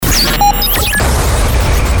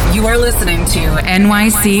You're listening to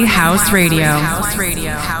NYC House Radio.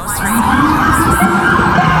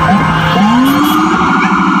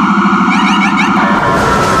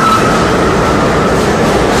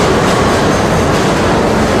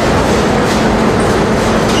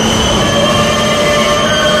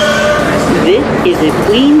 This is a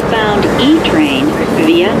Queens-bound E-train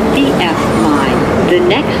via the F line. The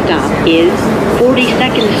next stop is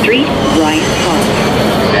 42nd Street, Bryce Park.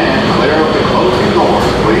 Stand clear of the closing doors,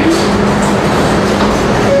 please.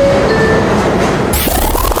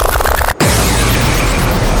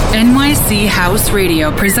 NYC House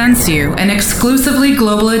Radio presents you an exclusively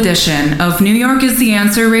global edition of New York is the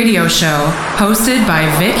Answer radio show, hosted by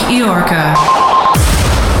Vic Iorca.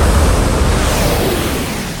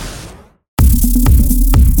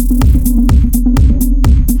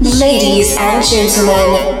 Ladies and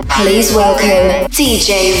gentlemen, please welcome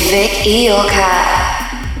DJ Vic Iorca.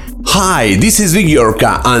 Hi, this is Vic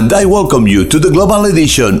Iorca and I welcome you to the global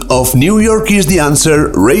edition of New York is the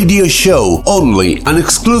Answer radio show, only and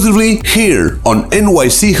exclusively here on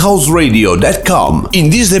nychouseradio.com. In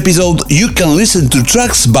this episode, you can listen to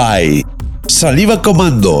tracks by Saliva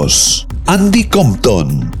Commandos, Andy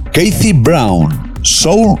Compton, Kathy Brown,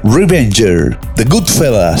 Soul Revenger, The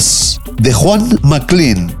Goodfellas, The Juan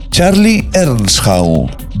McLean, Charlie Ernsthaus,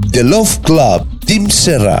 The Love Club, Tim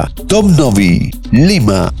Serra, Tom Novi,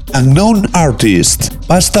 Lima, Unknown Artist,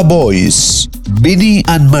 Pasta Boys, Vinny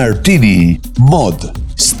and Martini, Mod,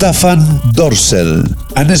 Staffan Dorsel,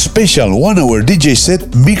 and a special 1-hour DJ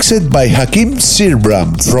set mixed by Hakim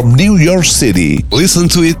Sirbram from New York City. Listen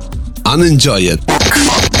to it and enjoy it.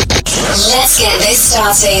 Let's get this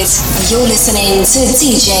started. You're listening to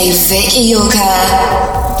DJ Vic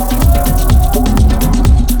Iorca.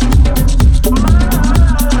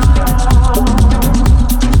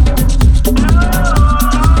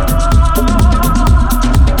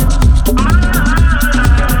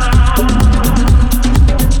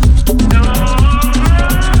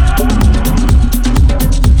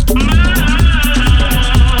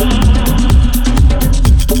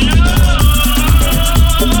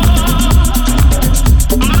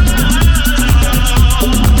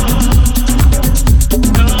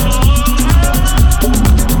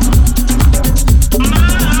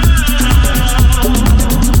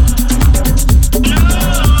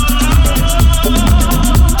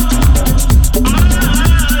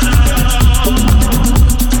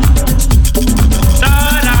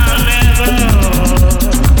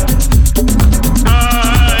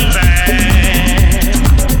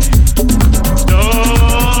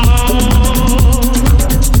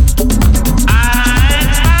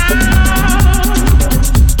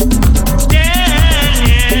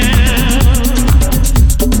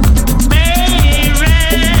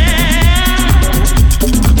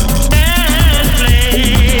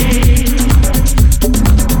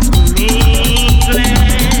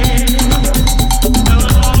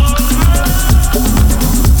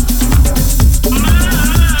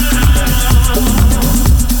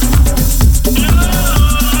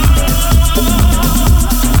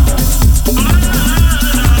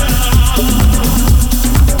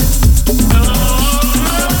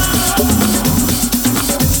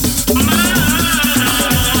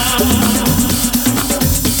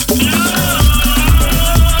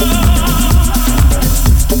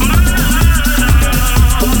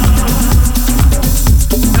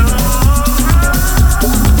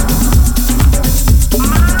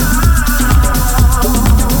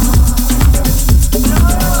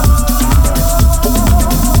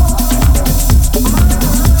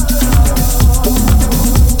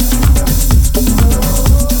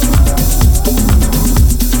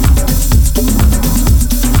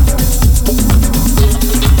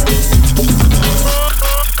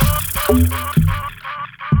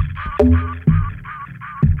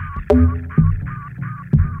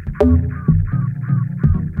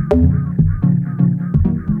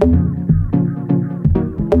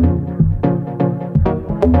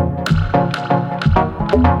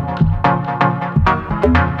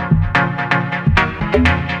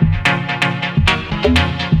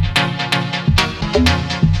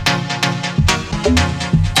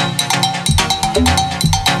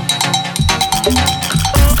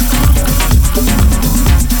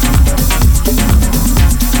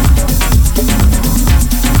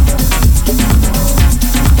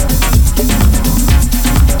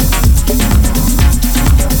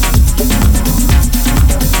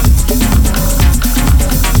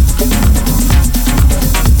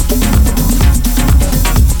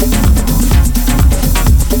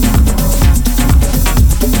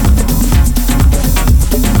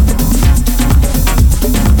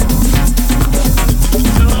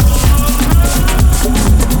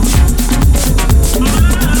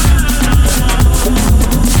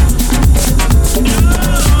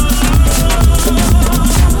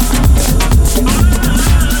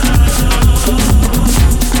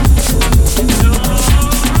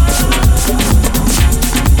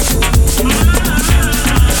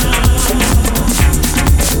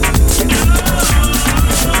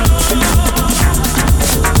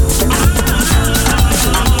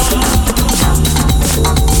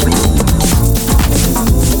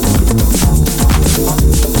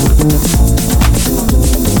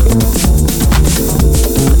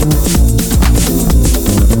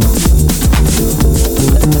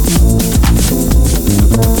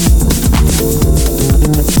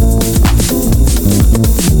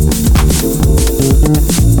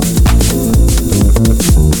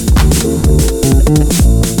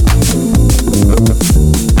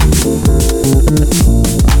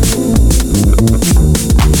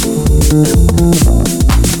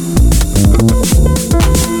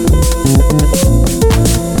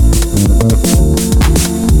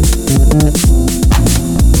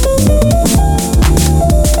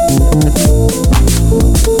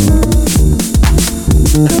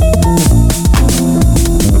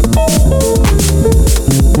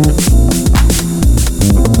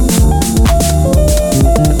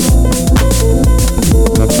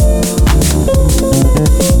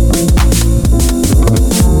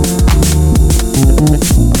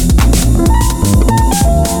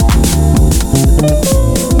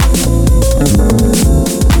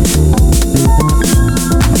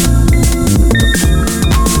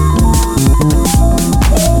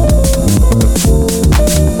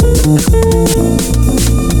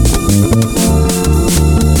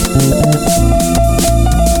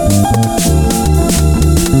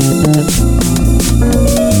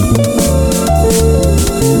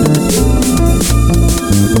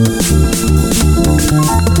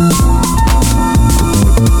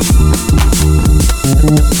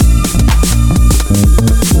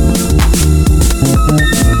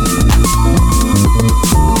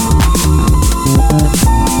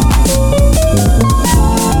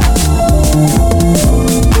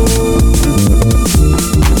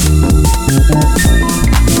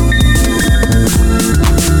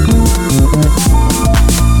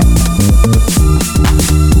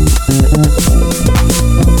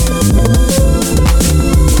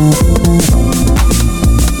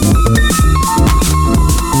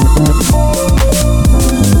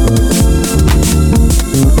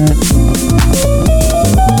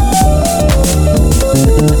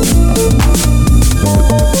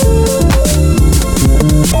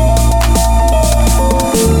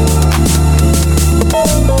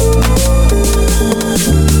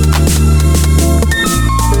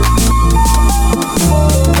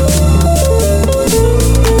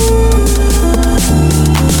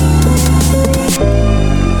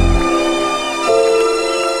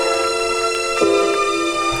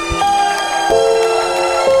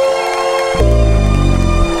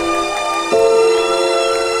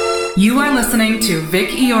 You are listening to Vic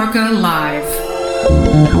Iorca Live.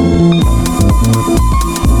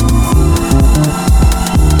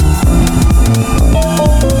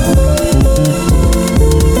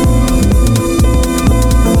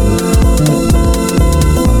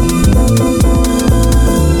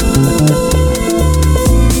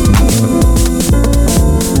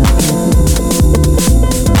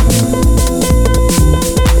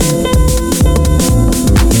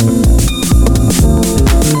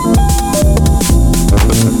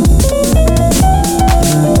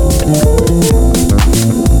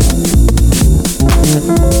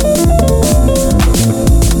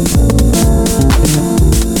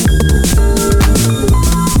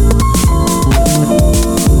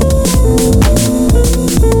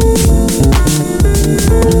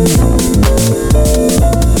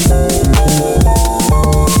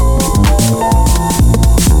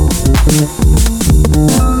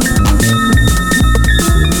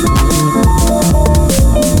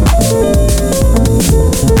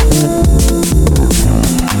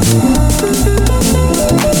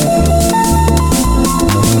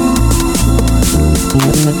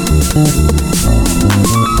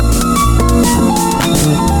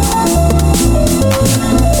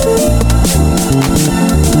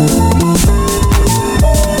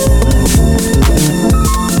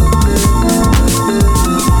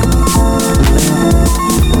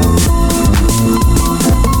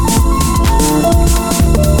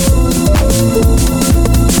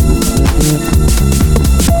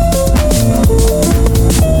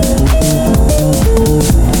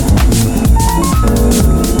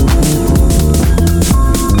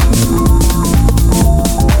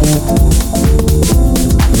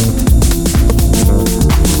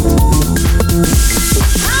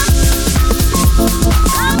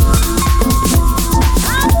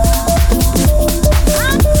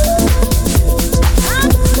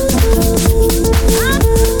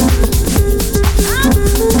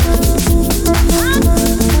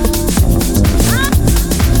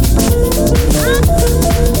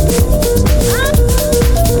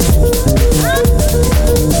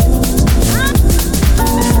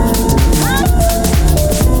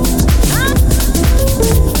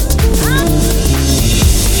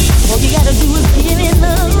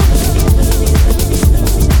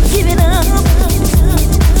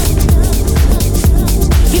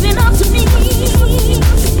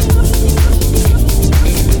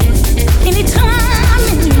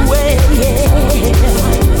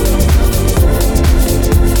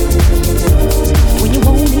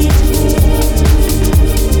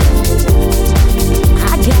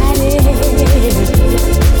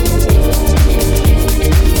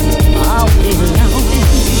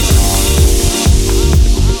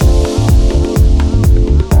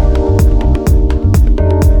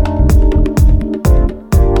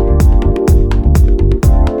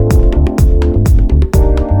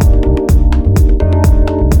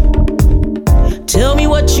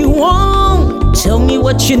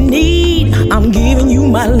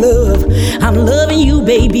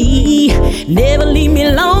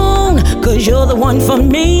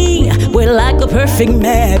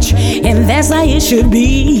 Match, and that's how it should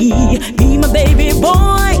be. Be my baby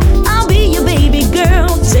boy, I'll be your baby girl.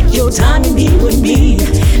 Take your time and be with me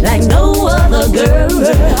like no other girl.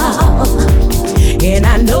 And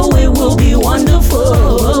I know it will be wonderful.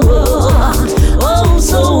 Oh,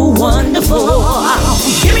 so wonderful.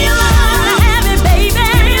 Give me a love.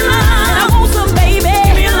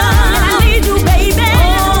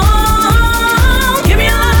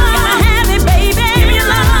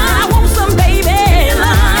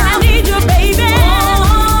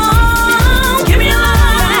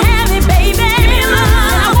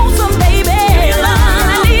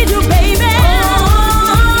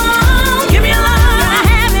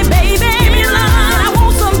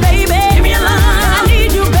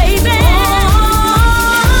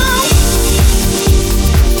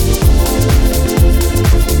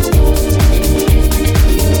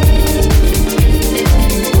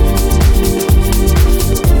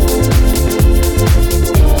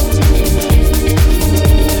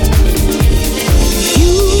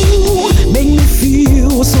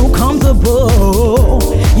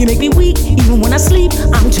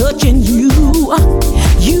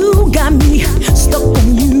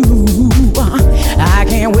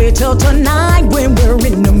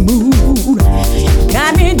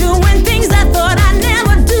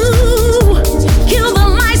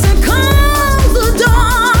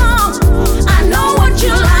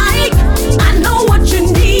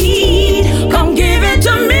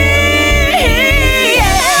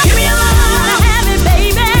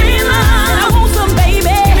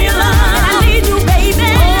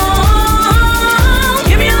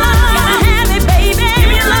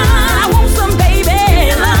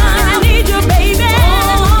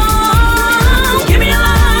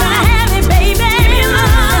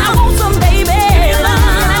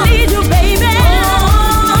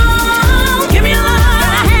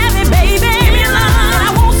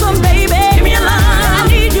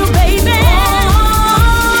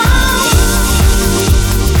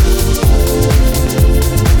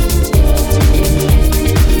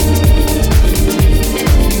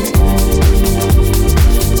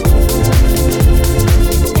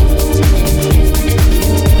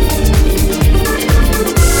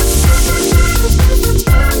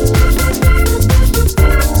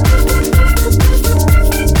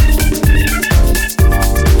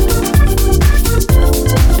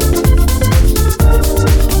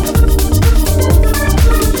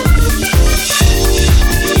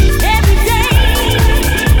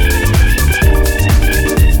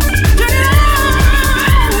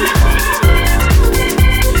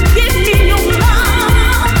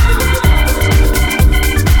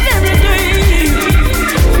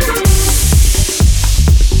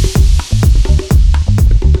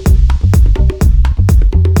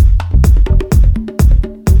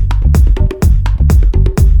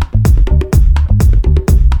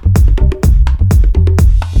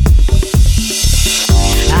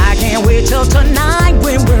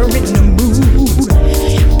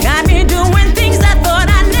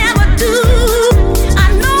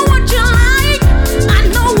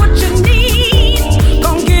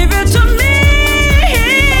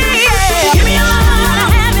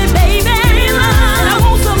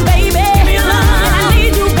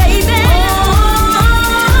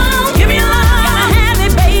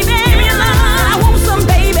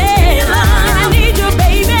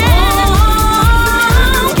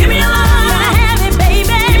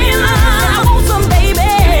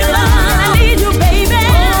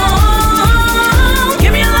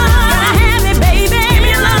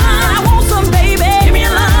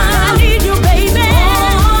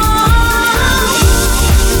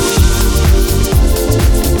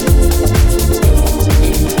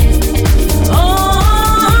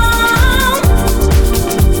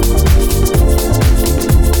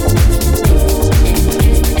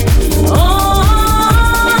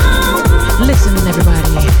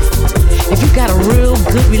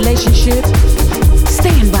 good relationship,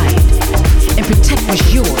 stand by it and protect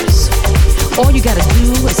what's yours. All you gotta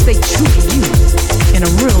do is stay true to you, and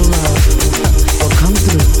a real love will come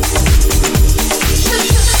through.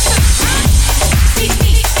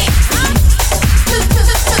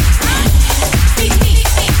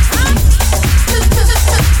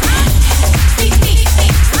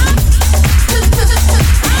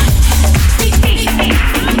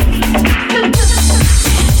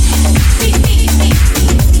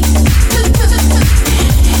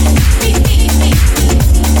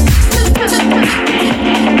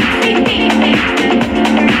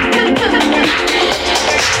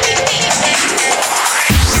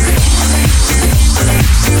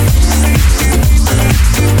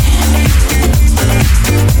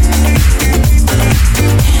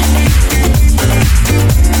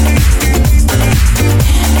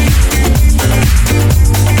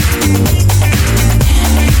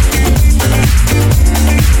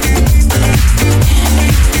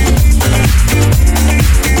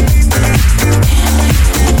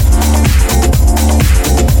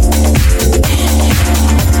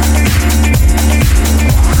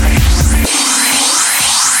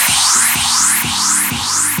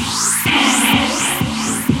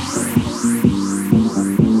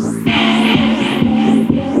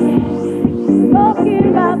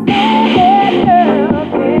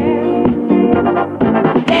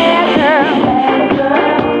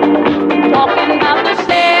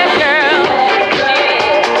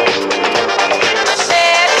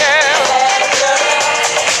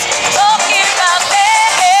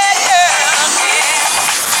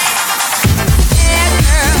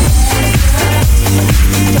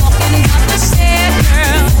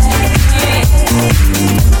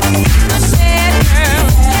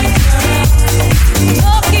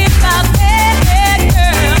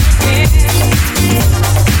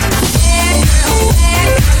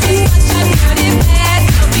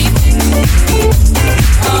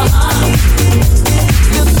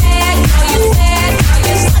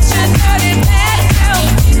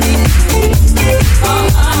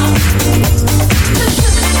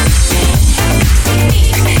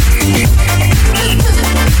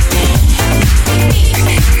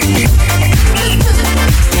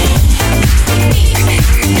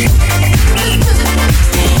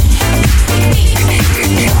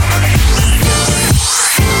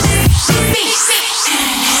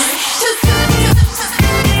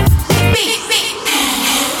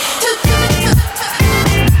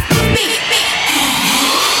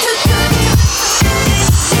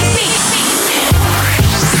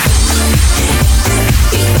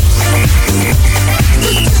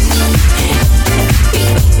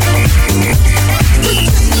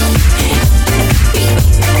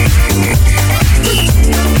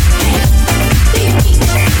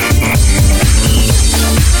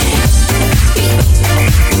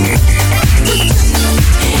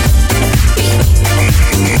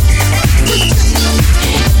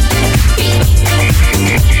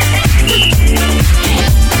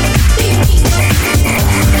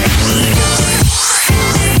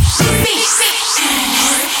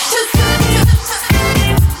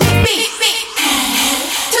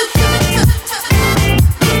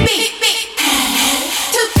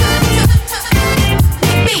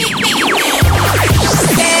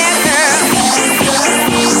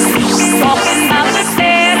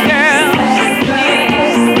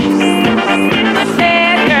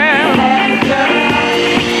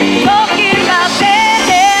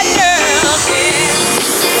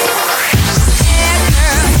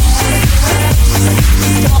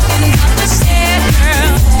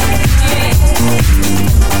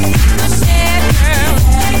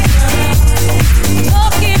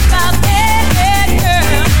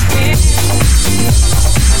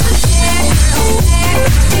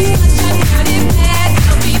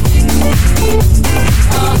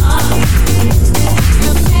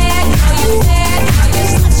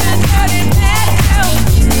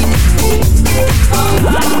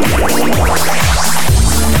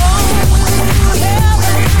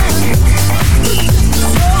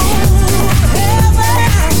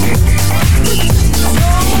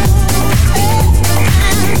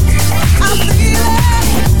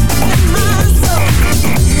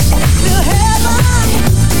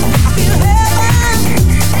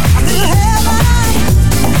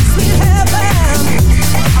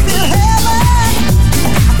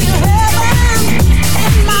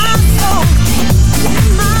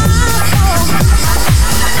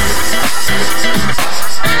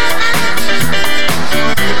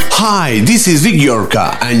 Hi, this is Vic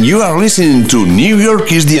Yorka, and you are listening to New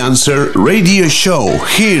York is the Answer radio show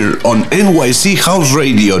here on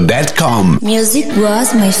nychouseradio.com. Music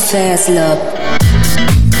was my first love.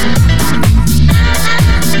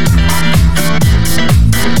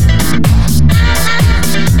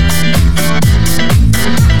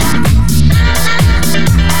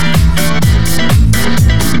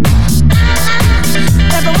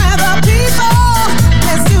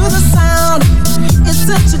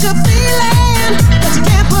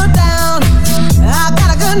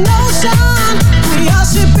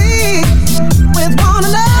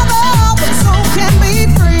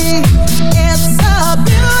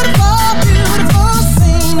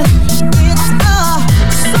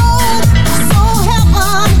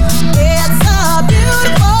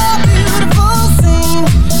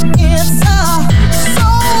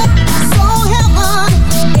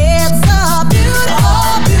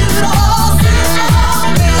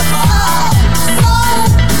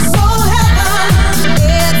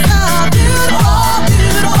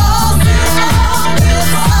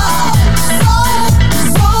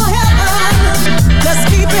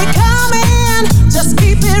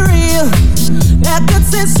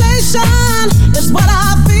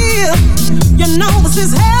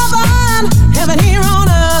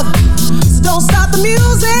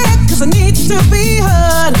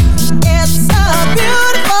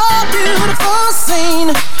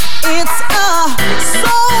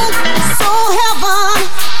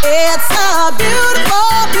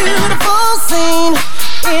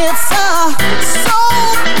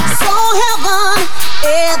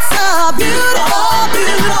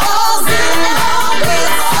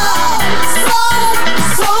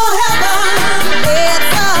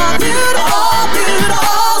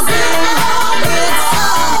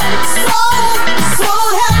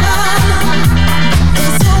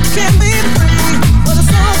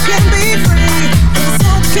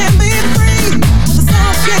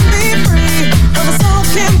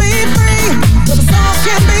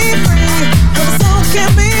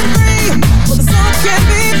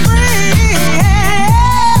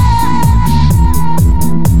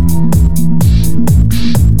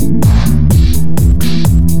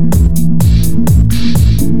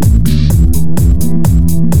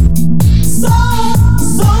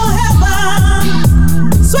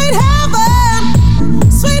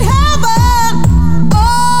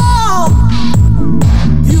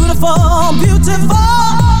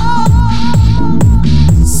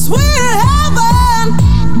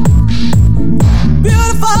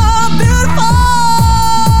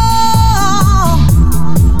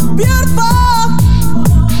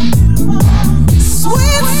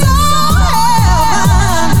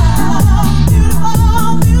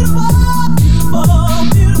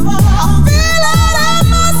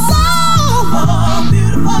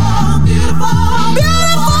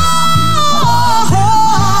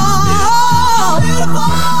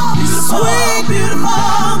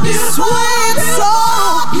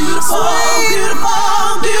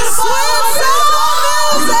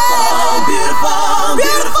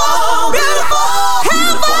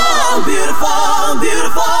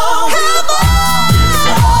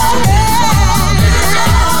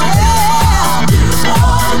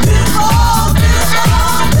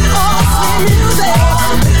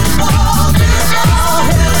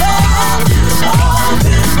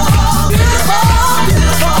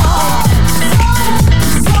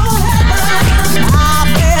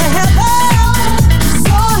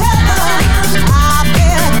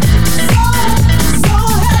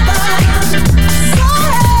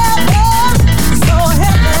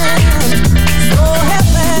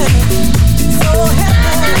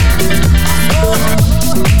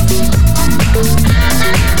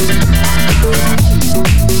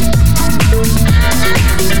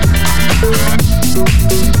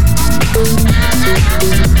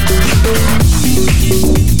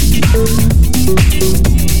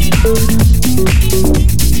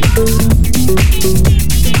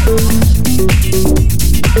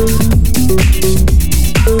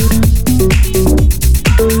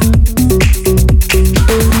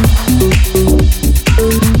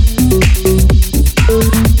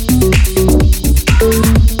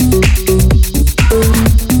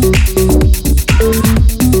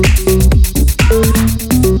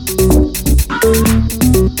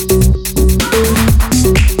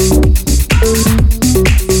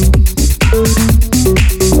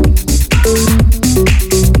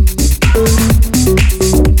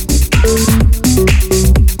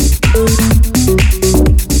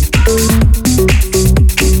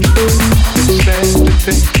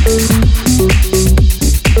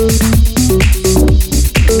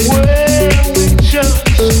 Well, we just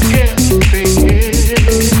get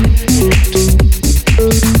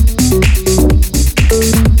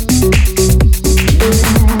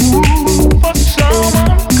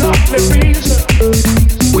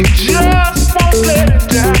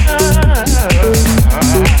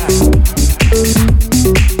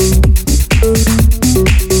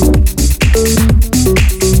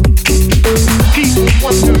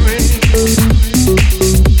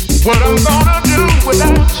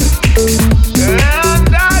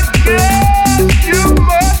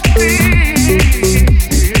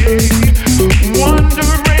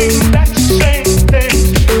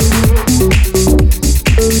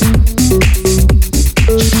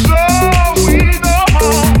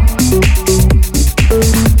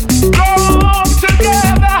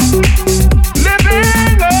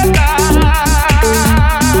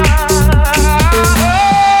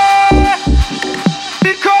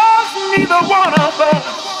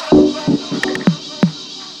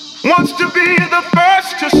wants to be the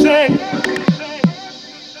first to say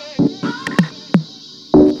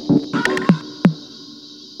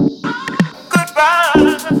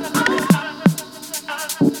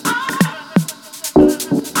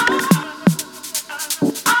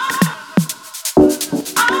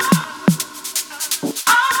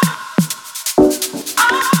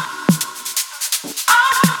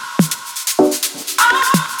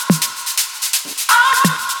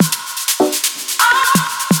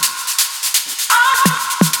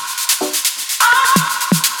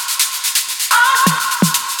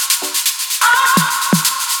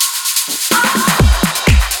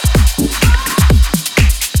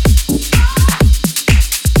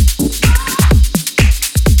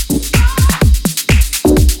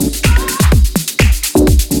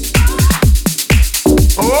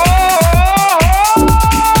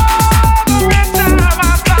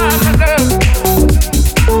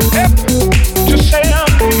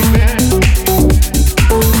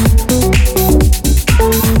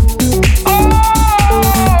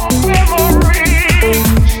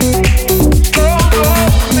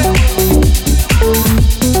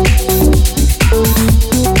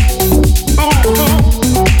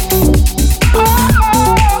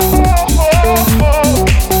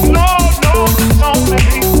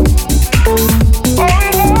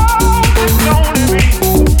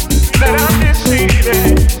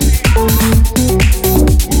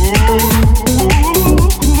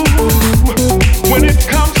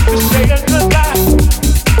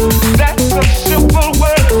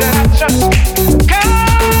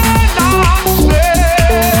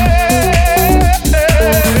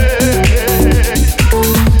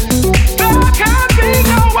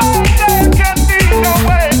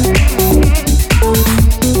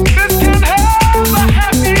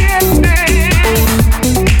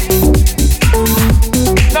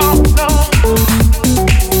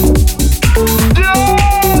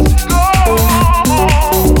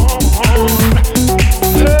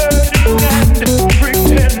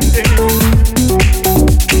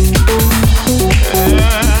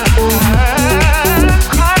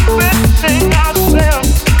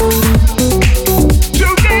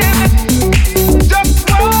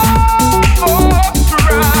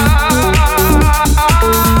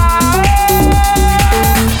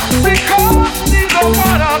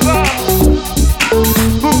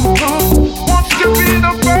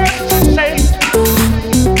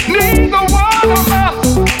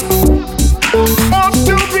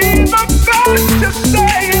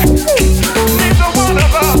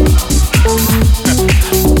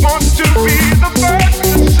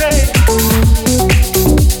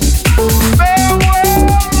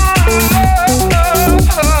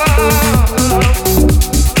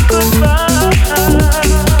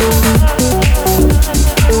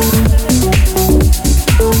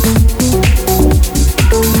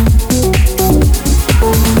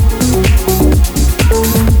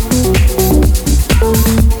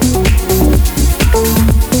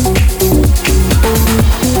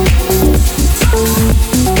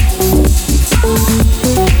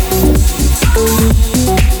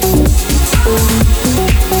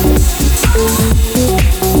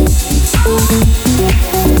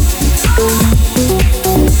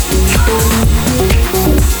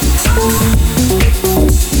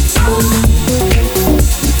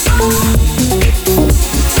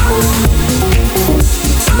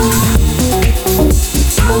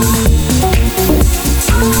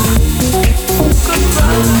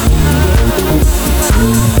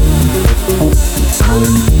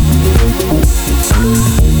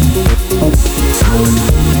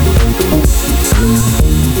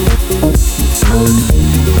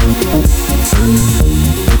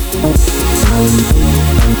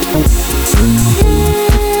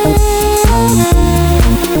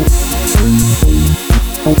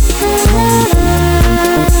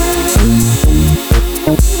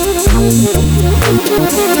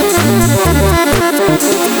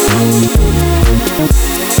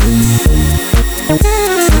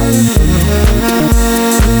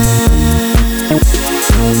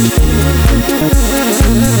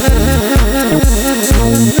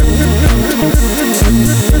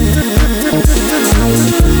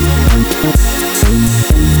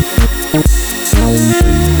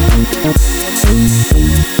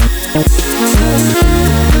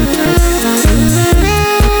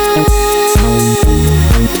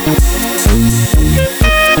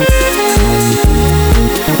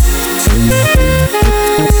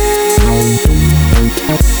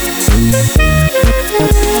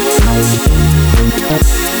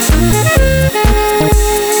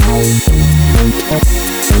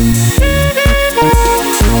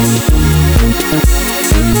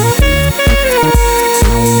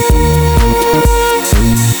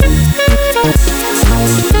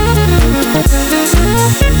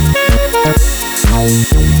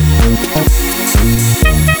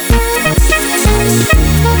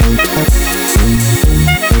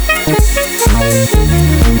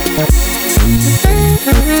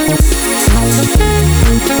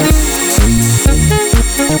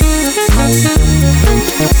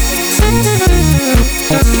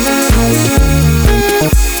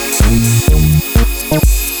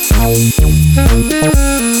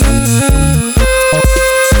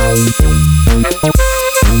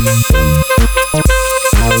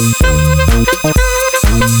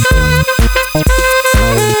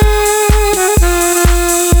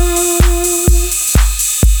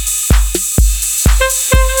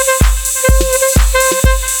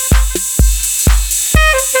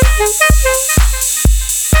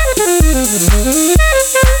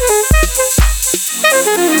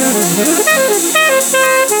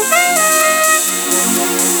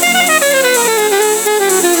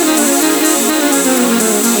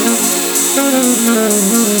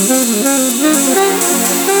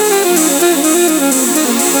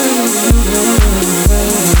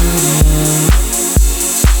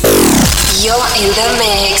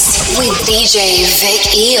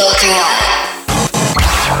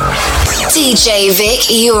DJ Vic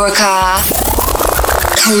Iorka.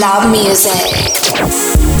 Club music.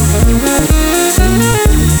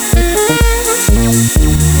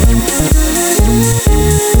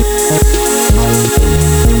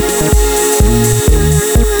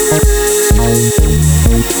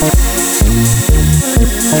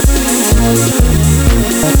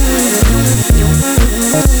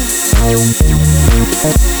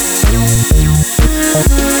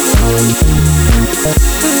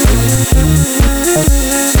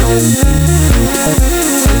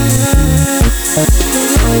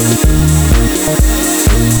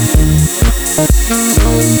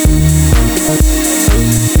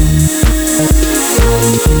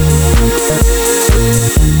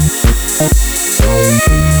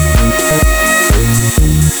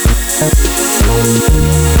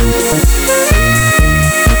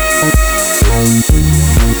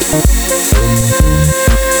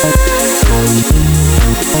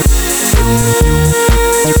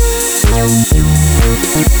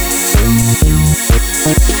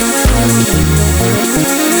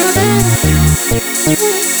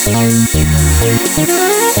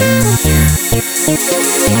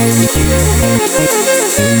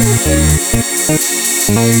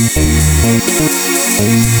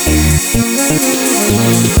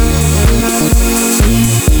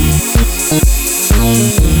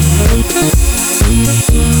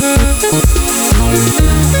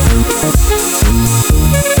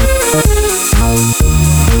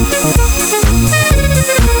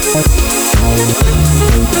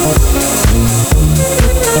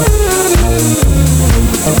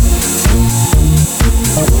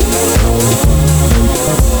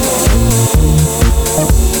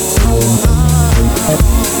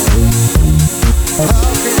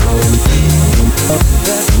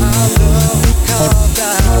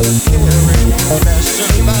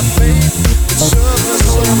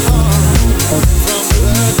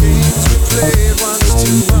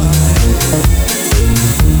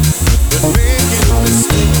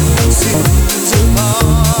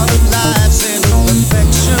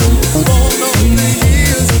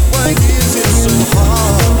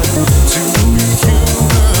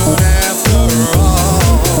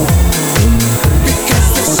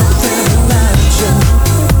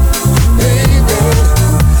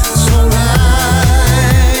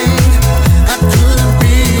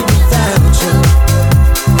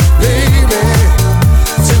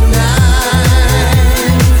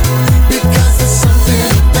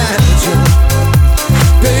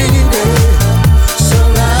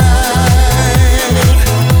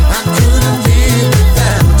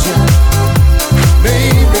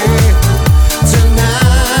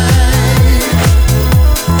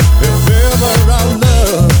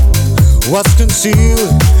 what's concealed.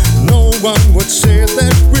 No one would say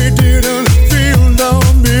that we didn't feel the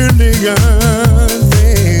million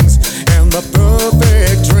things and the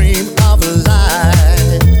perfect dream of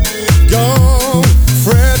life. Gone,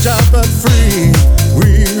 fragile but free,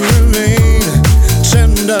 we remain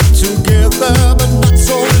chained up together, but not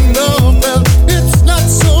so in love. Well, it's not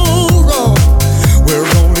so wrong. We're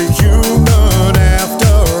only human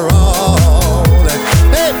after all.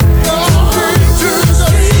 Hey, those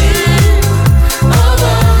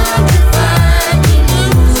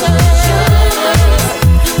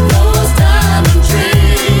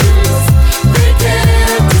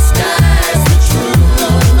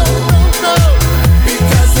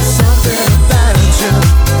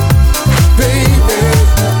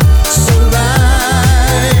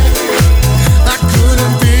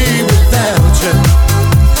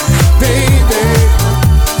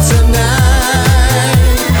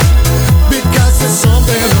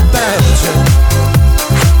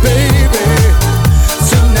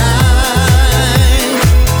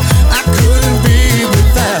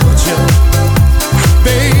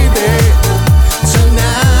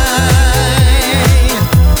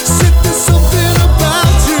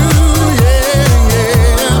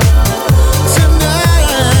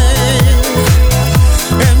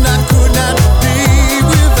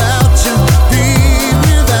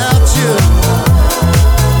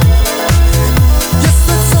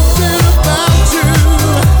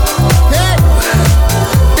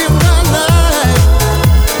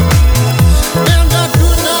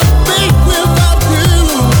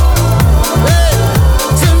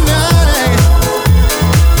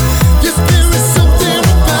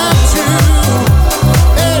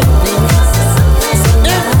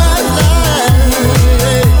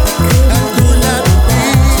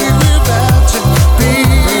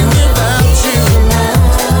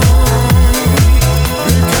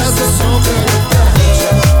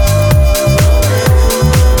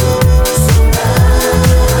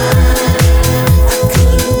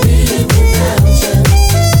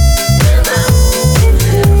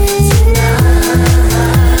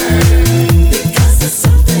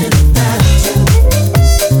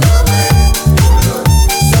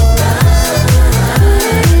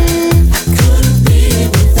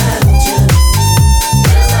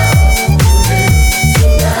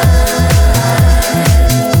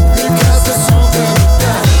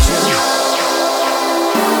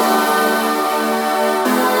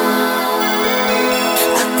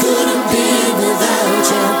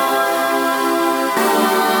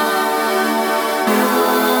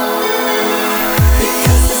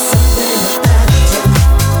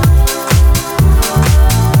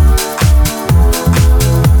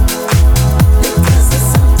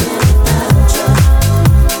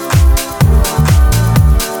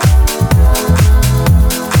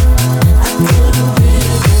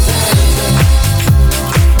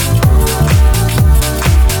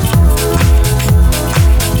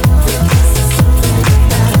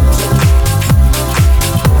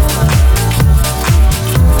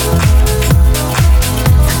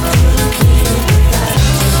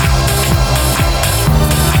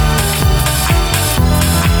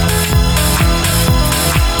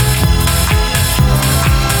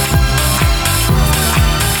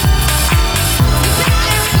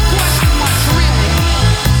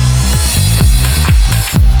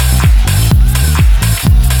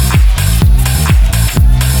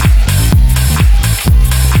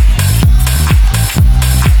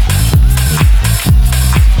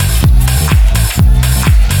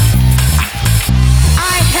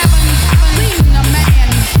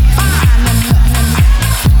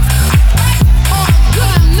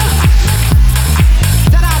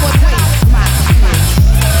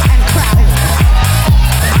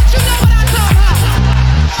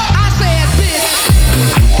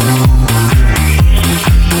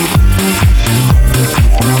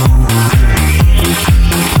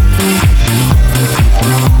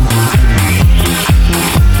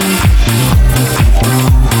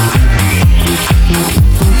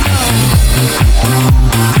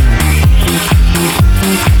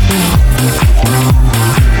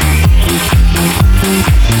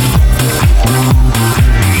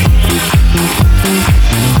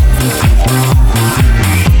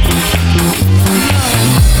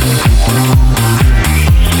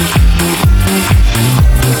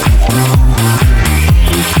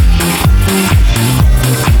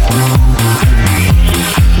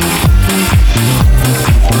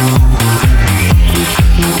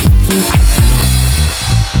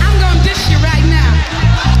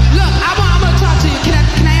I'm gonna talk to you. Can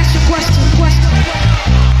I ask you a question?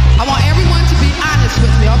 I want everyone to be honest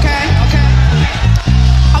with me, okay?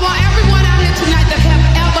 I want everyone out here tonight that have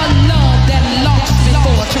ever loved and lost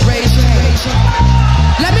before to raise your hand.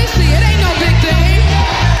 Let me see. It ain't no big thing.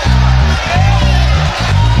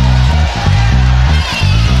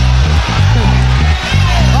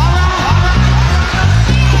 All right.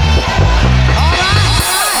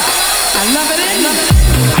 I love it.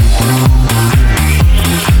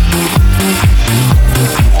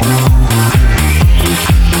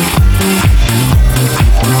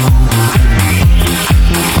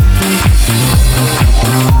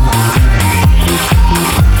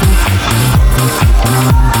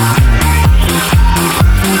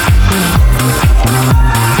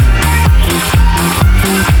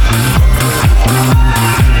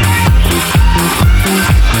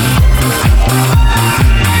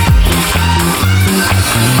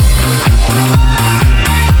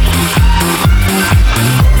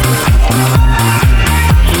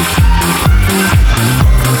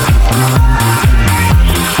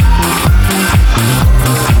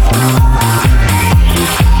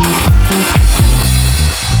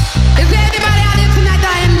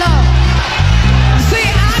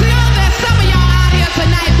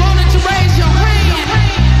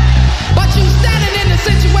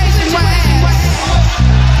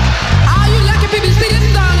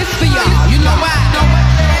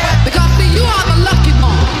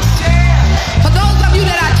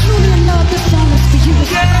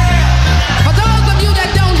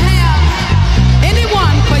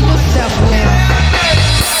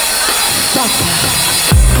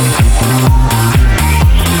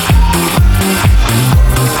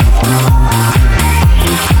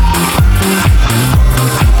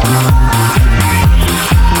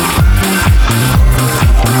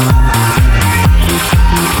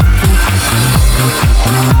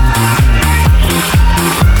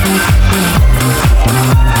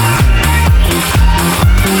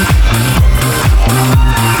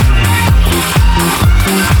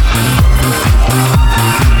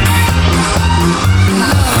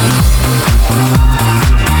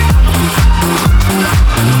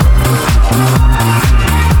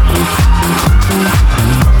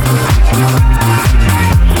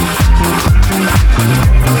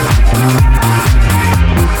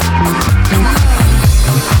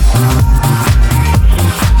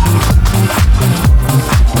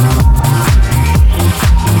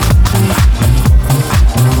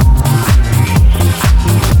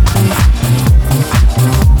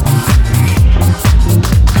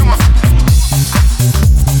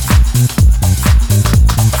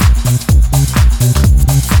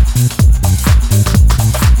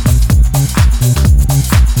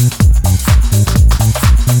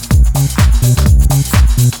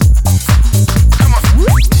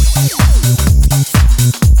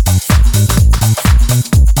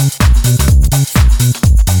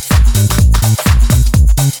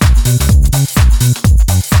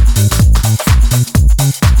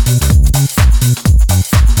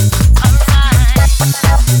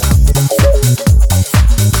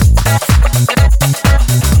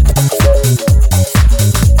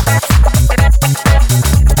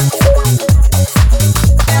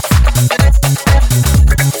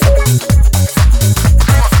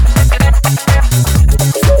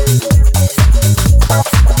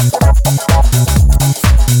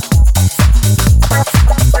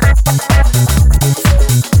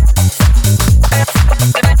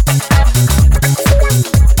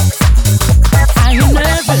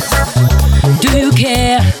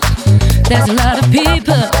 There's a lot of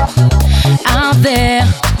people out there.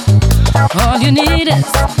 All you need is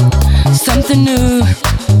something new.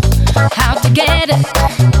 How to get it?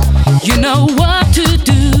 You know what to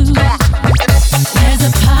do. There's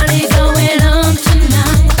a party going on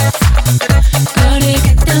tonight. Gotta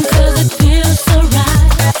get down 'cause it feels so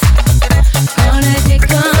right. Gonna take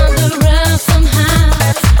on the world somehow.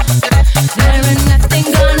 There ain't nothing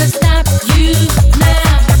gonna stop you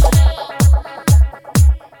now.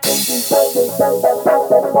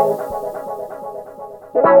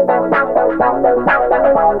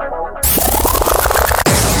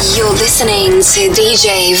 You're listening to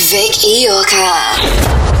DJ Vic Iorka.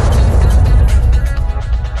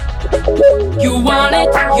 You want it,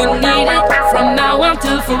 you need it, from now on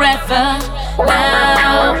till forever.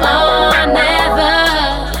 Now or never.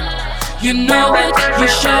 You know it, you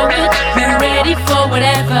show it, you're ready for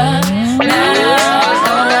whatever. Now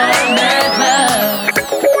or never.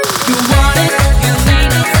 You want it, you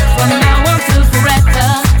need it, from now on till forever.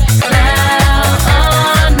 Now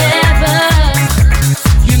or never.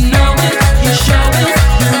 You know it, you show it,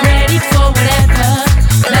 you're ready for whatever.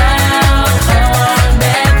 Now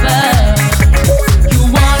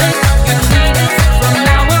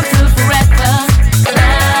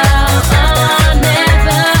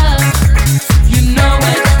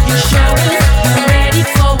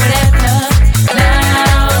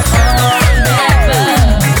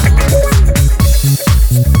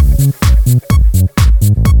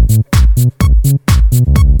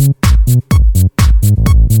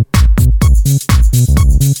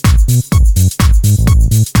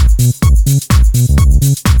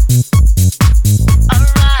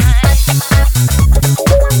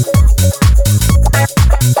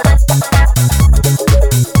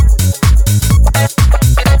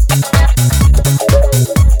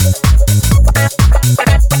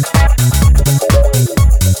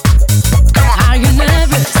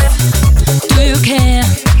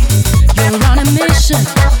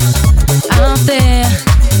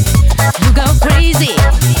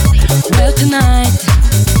tonight.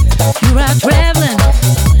 You are traveling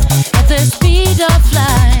at the speed of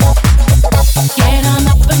light. Get on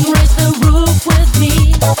up and raise the roof with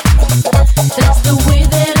me. That's the way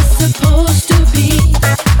that it's supposed to be.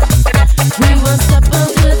 We won't stop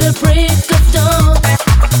until the break of dawn.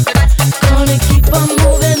 Gonna keep on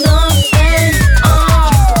moving on and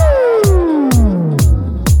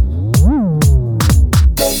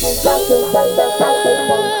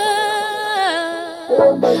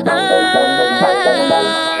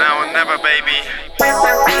Now or never, baby.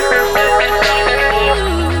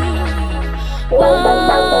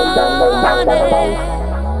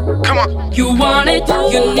 Come on. You want it,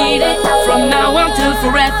 you need it, from now until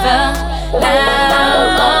forever.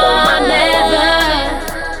 Now or never.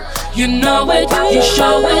 You know it, you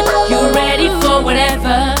show it, you're ready for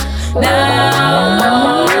whatever.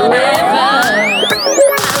 Now or never.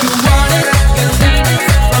 You want it, you need it,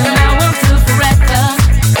 from now until forever.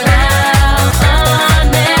 Now or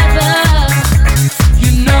never.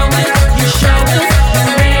 You know it, you show it,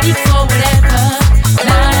 you're ready for whatever.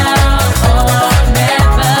 Now or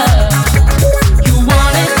never. You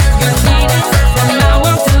want it, you need it, from now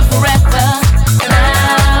until forever.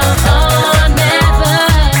 Now or never.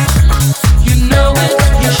 You know it,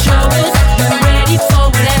 you show it, you're ready for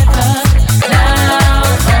whatever. Now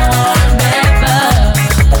or never.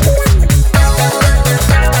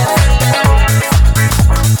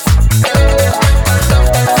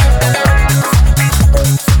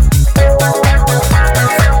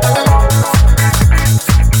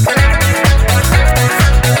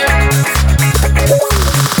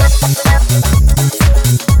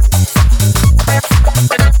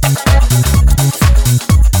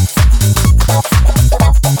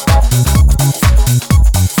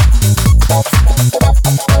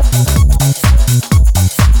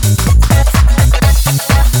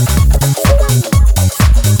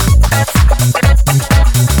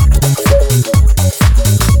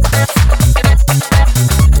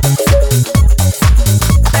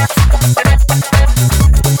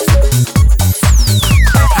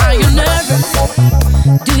 Are you nervous?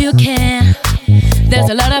 Do you care? There's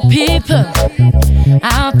a lot of people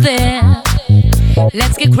out there.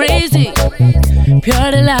 Let's get crazy,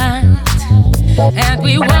 pure delight, and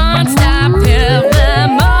we won't stop till the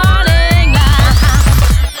morning light.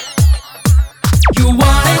 You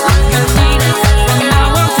want it, you need it, from now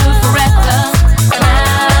until forever. Now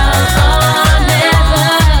or never.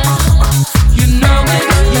 You know it,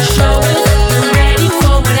 you show it, you're ready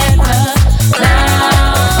for whatever. Now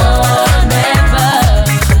or never.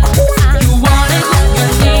 You want it, you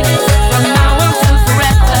need it, from now until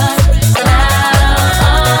forever. Now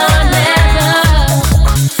or never.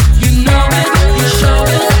 You know it, you show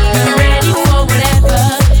it, you're ready for whatever.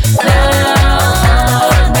 Now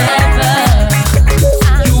or never.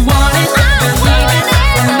 You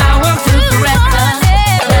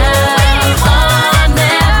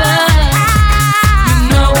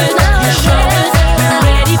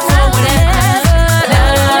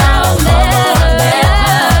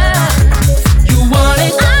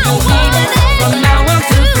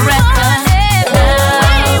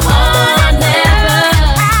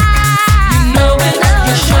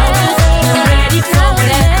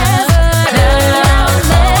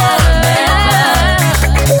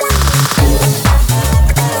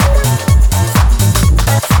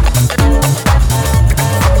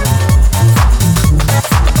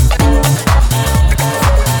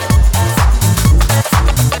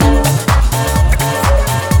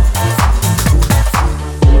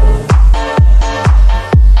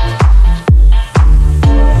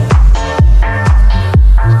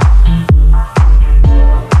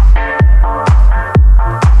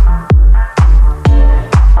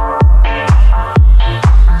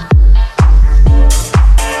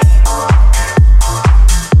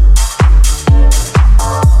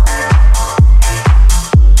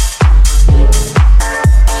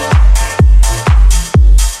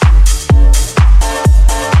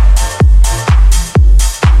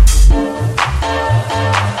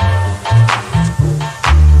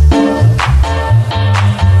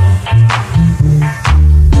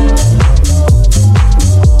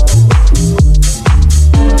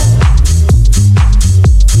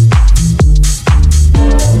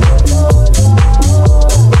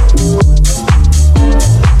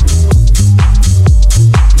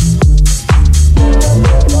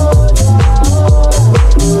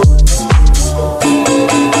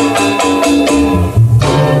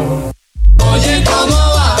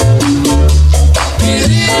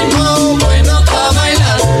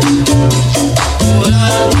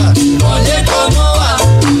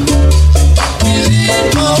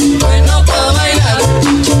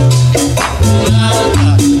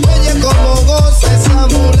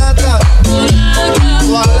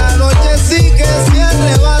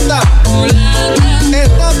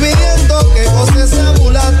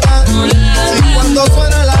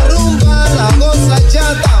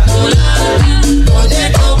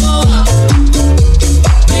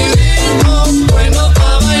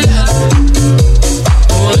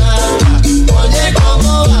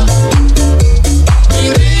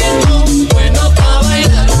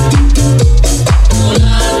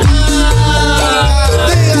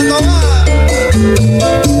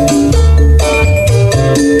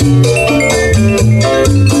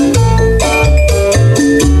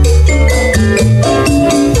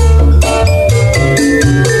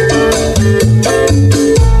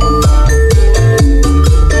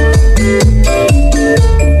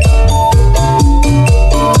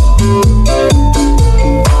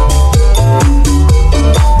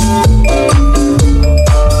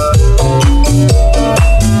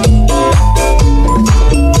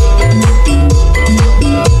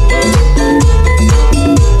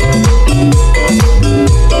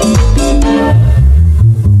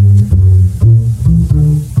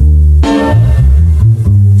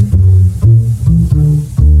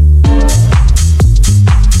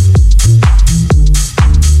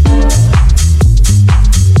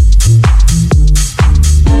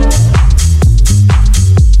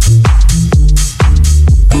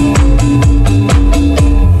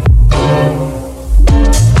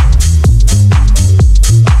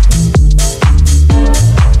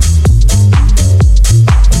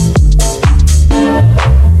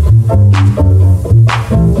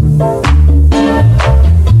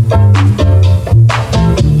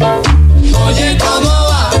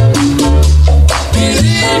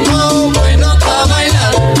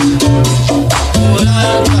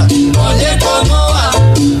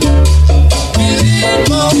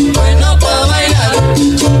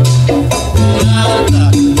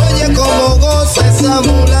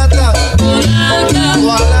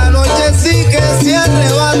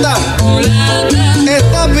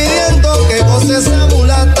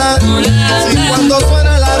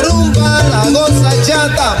va la goza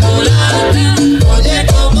chata, mulata, oye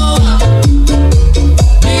cómo va,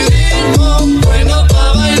 mi ritmo bueno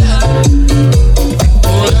pa' bailar,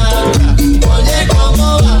 mulata, oye cómo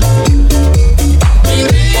va, mi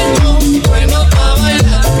ritmo bueno pa'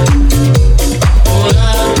 bailar,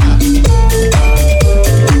 mulata.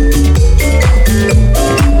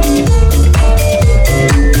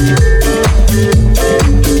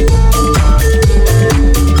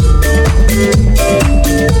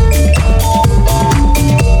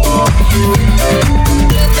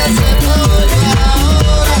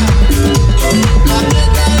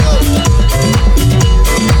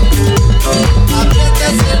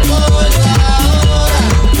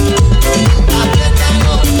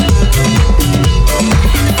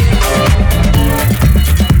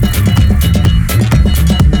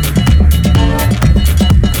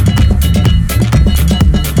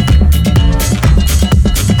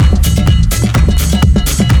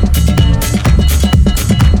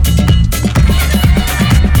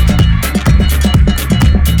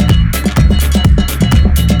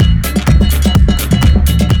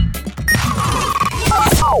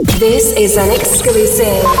 This is an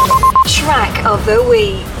exclusive track of the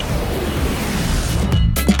week.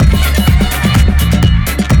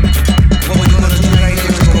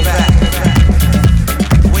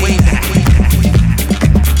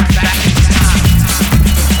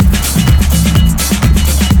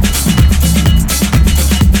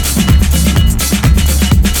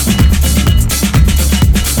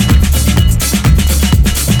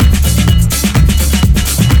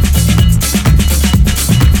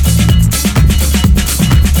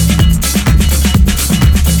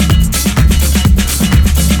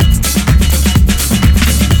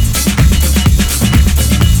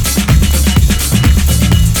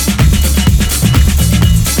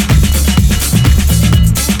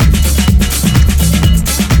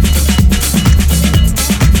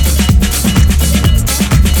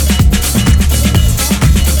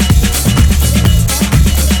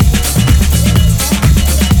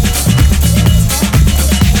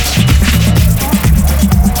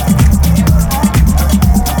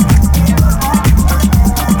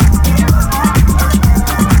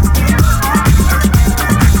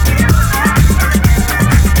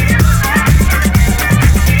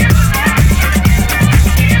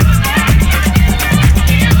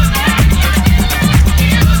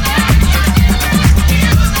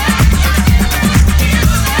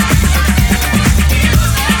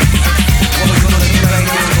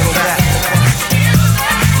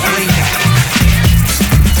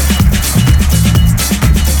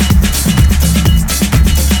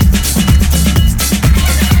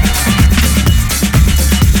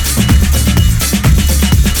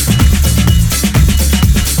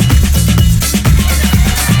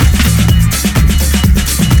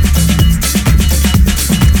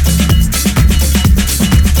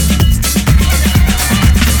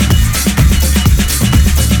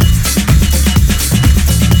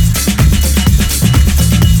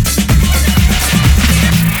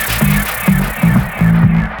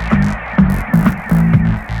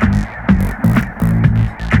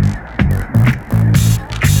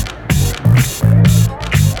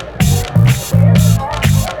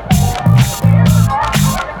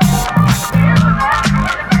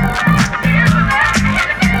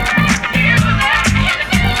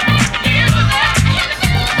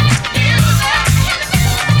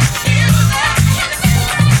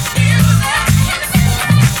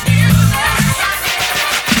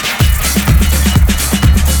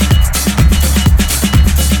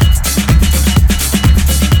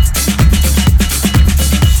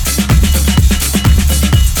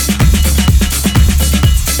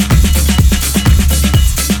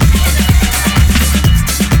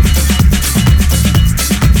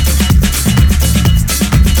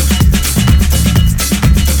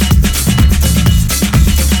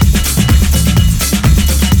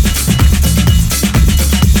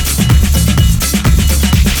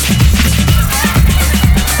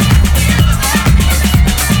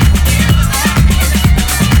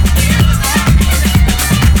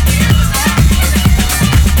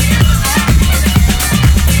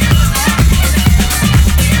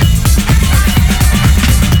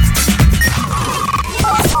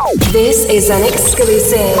 This is an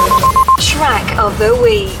exclusive track of the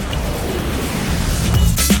week.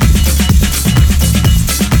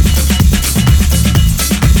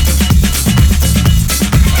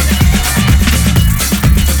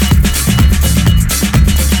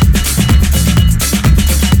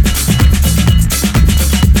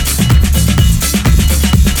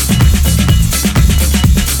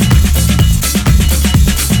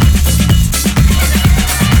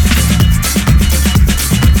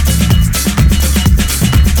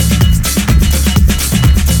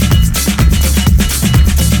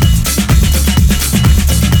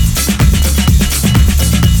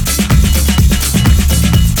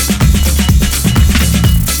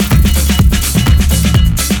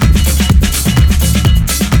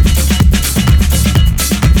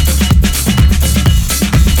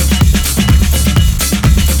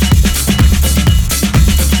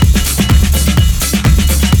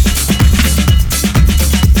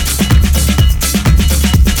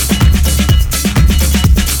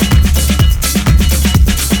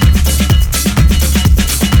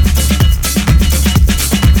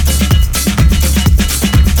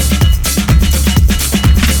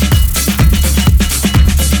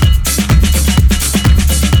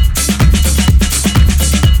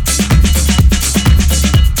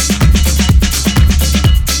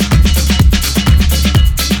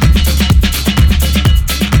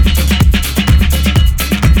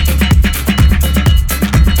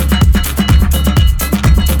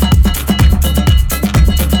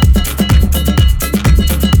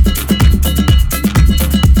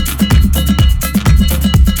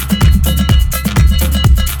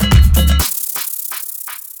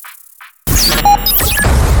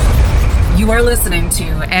 are listening to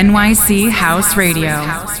NYC House Radio.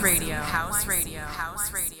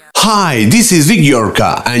 Hi, this is Vic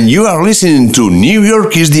Yorka, and you are listening to New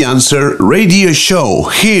York is the Answer radio show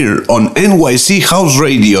here on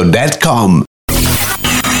nychouseradio.com.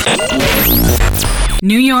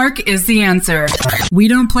 New York is the answer. We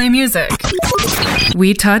don't play music.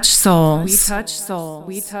 We touch souls. We touch souls.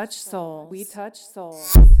 We touch souls. We touch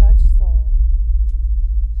souls. We touch souls.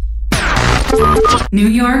 New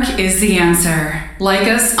York is the answer. Like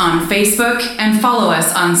us on Facebook and follow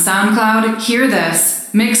us on SoundCloud, Hear This,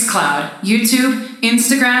 Mixcloud, YouTube,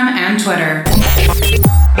 Instagram, and Twitter.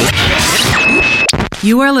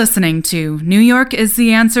 You are listening to New York is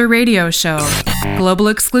the Answer radio show, global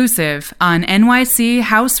exclusive on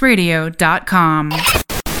nychouseradio.com.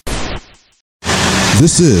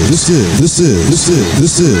 This is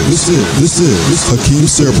Hakeem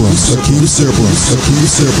Serbrums.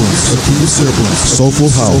 Soulful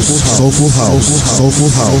House.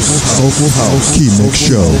 Key Mix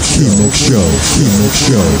Show.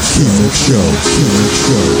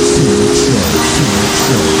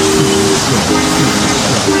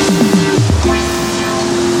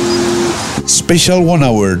 Special 1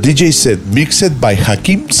 hour DJ set mixed by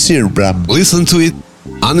Hakeem Serbrums. Listen to it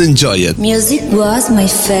and enjoy it. Music was my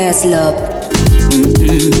first love.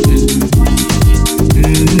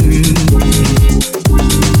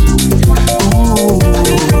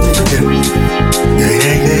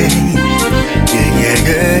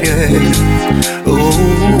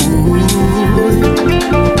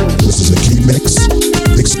 This is a Key Mix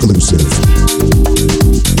exclusive.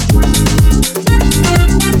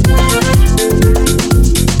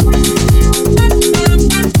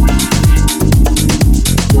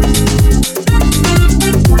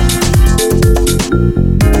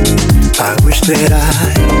 That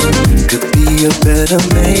I could be a better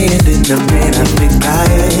man than the man I think I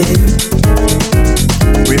am.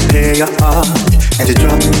 Repair your heart and the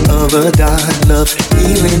drop of a dime. Love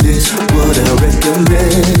healing is what I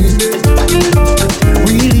recommend.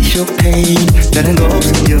 Release your pain that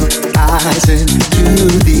engulfs your eyes into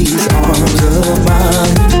these arms of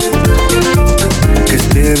mine. Cause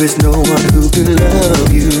there is no one who can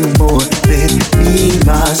love you more than me,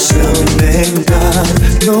 myself, and God.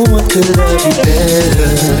 No one could love you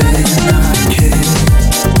better than I can.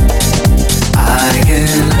 I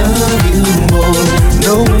can love you more.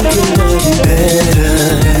 No one can love you better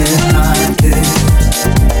than I can.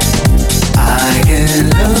 I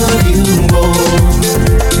can love you more.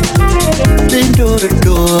 Then door to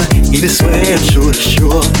door, either swam shore to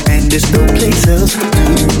shore, and there's no place else to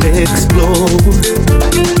explore.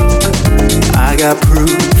 I got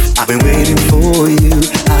proof, I've been waiting for you.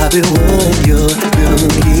 I've been what you're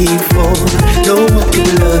looking for. No one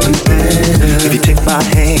can love you better. If you take my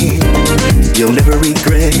hand, you'll never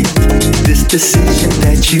regret this decision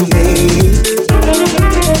that you made.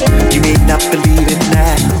 You may not believe it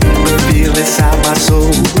now, but feel inside my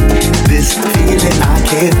soul this feeling I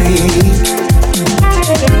can't fake.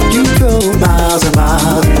 You drove miles and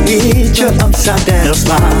miles, hit your upside down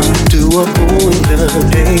smile to avoid the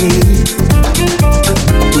pain.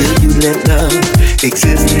 Will you let love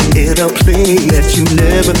exist in a place that you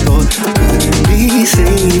never thought could be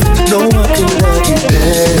safe? No one can love you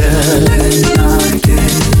better than I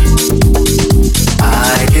can.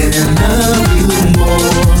 I can love you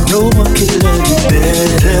more. No one can love you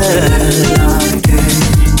better than I can.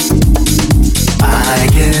 I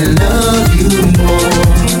can love you more.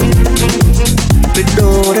 But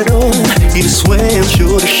door to door, you swam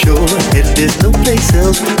shore to shore, and there's no place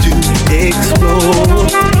else to explore.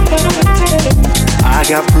 I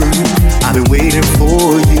got proof, I've been waiting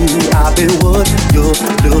for you. I've been what you're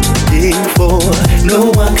looking for.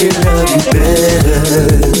 No one can love you better.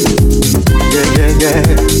 Yeah.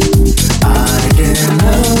 I can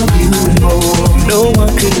love you more. No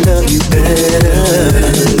one can love you better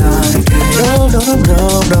than I can.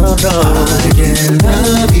 No. I can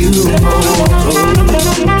love you more.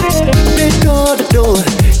 Been door to door,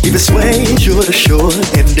 even swaying shore to shore,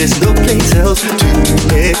 and there's no place else to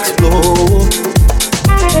explore.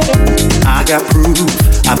 I got proof,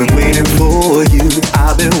 I've been waiting for you.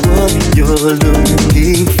 I've been what you're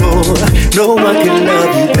looking for. No one can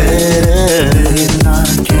love you better than I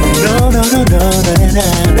can. No.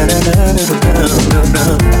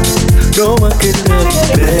 No one can love you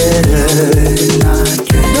better than I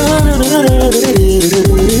can.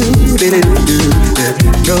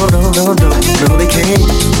 No, they can't.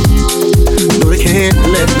 No, they can't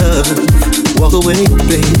let love walk away,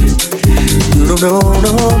 baby. No, you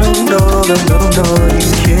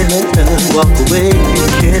can't let love walk away. You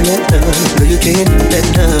can't let love, no, you can't let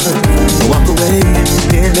love walk away. You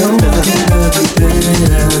can't let love.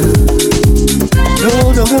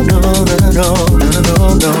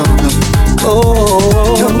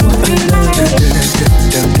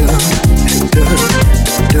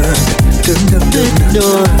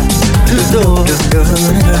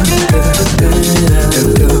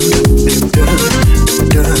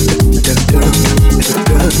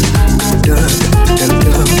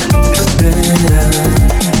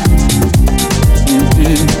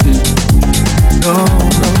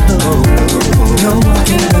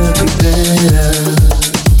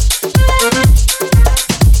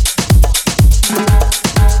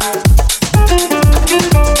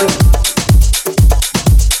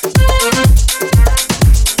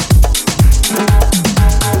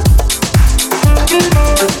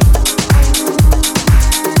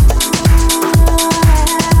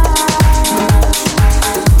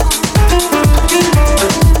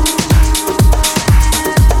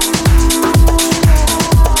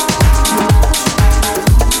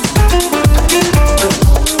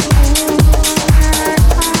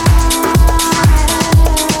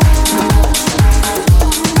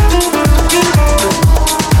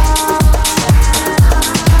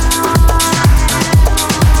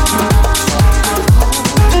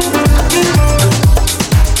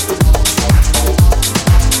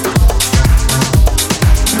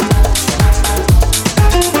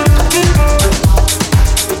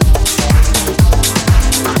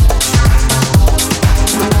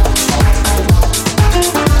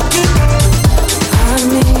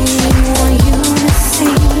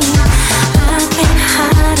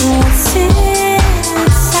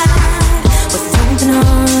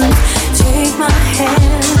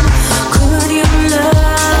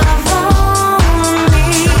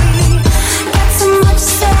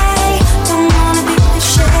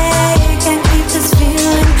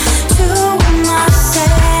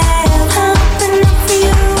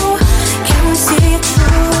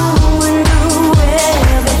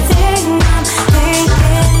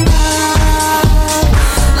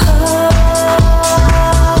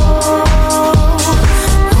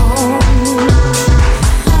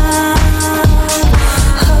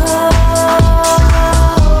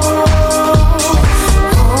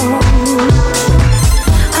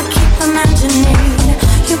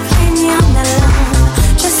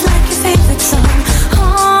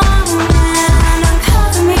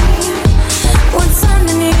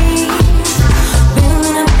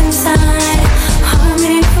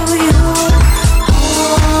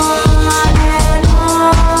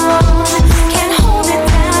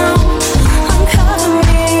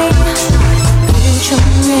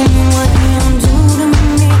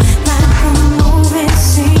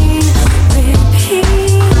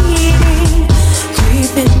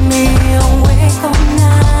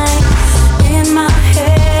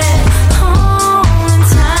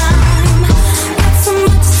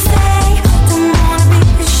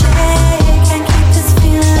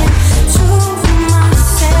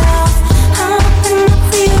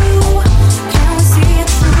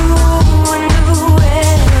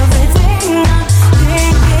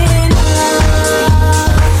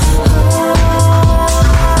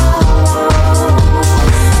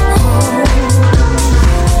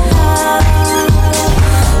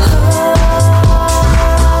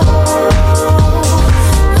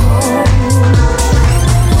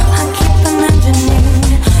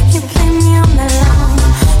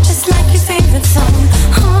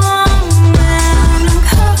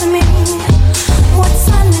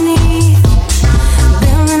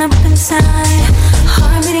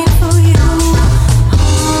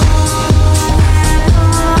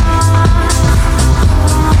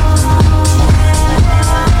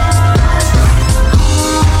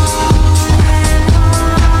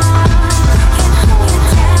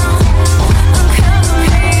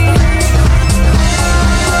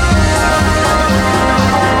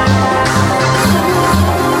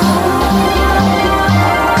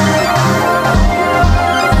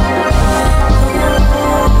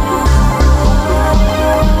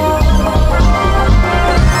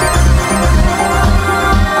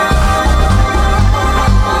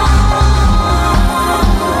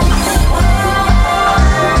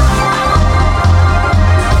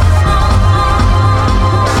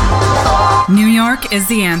 York is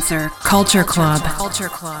the answer. Culture Club. Culture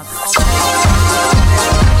Club.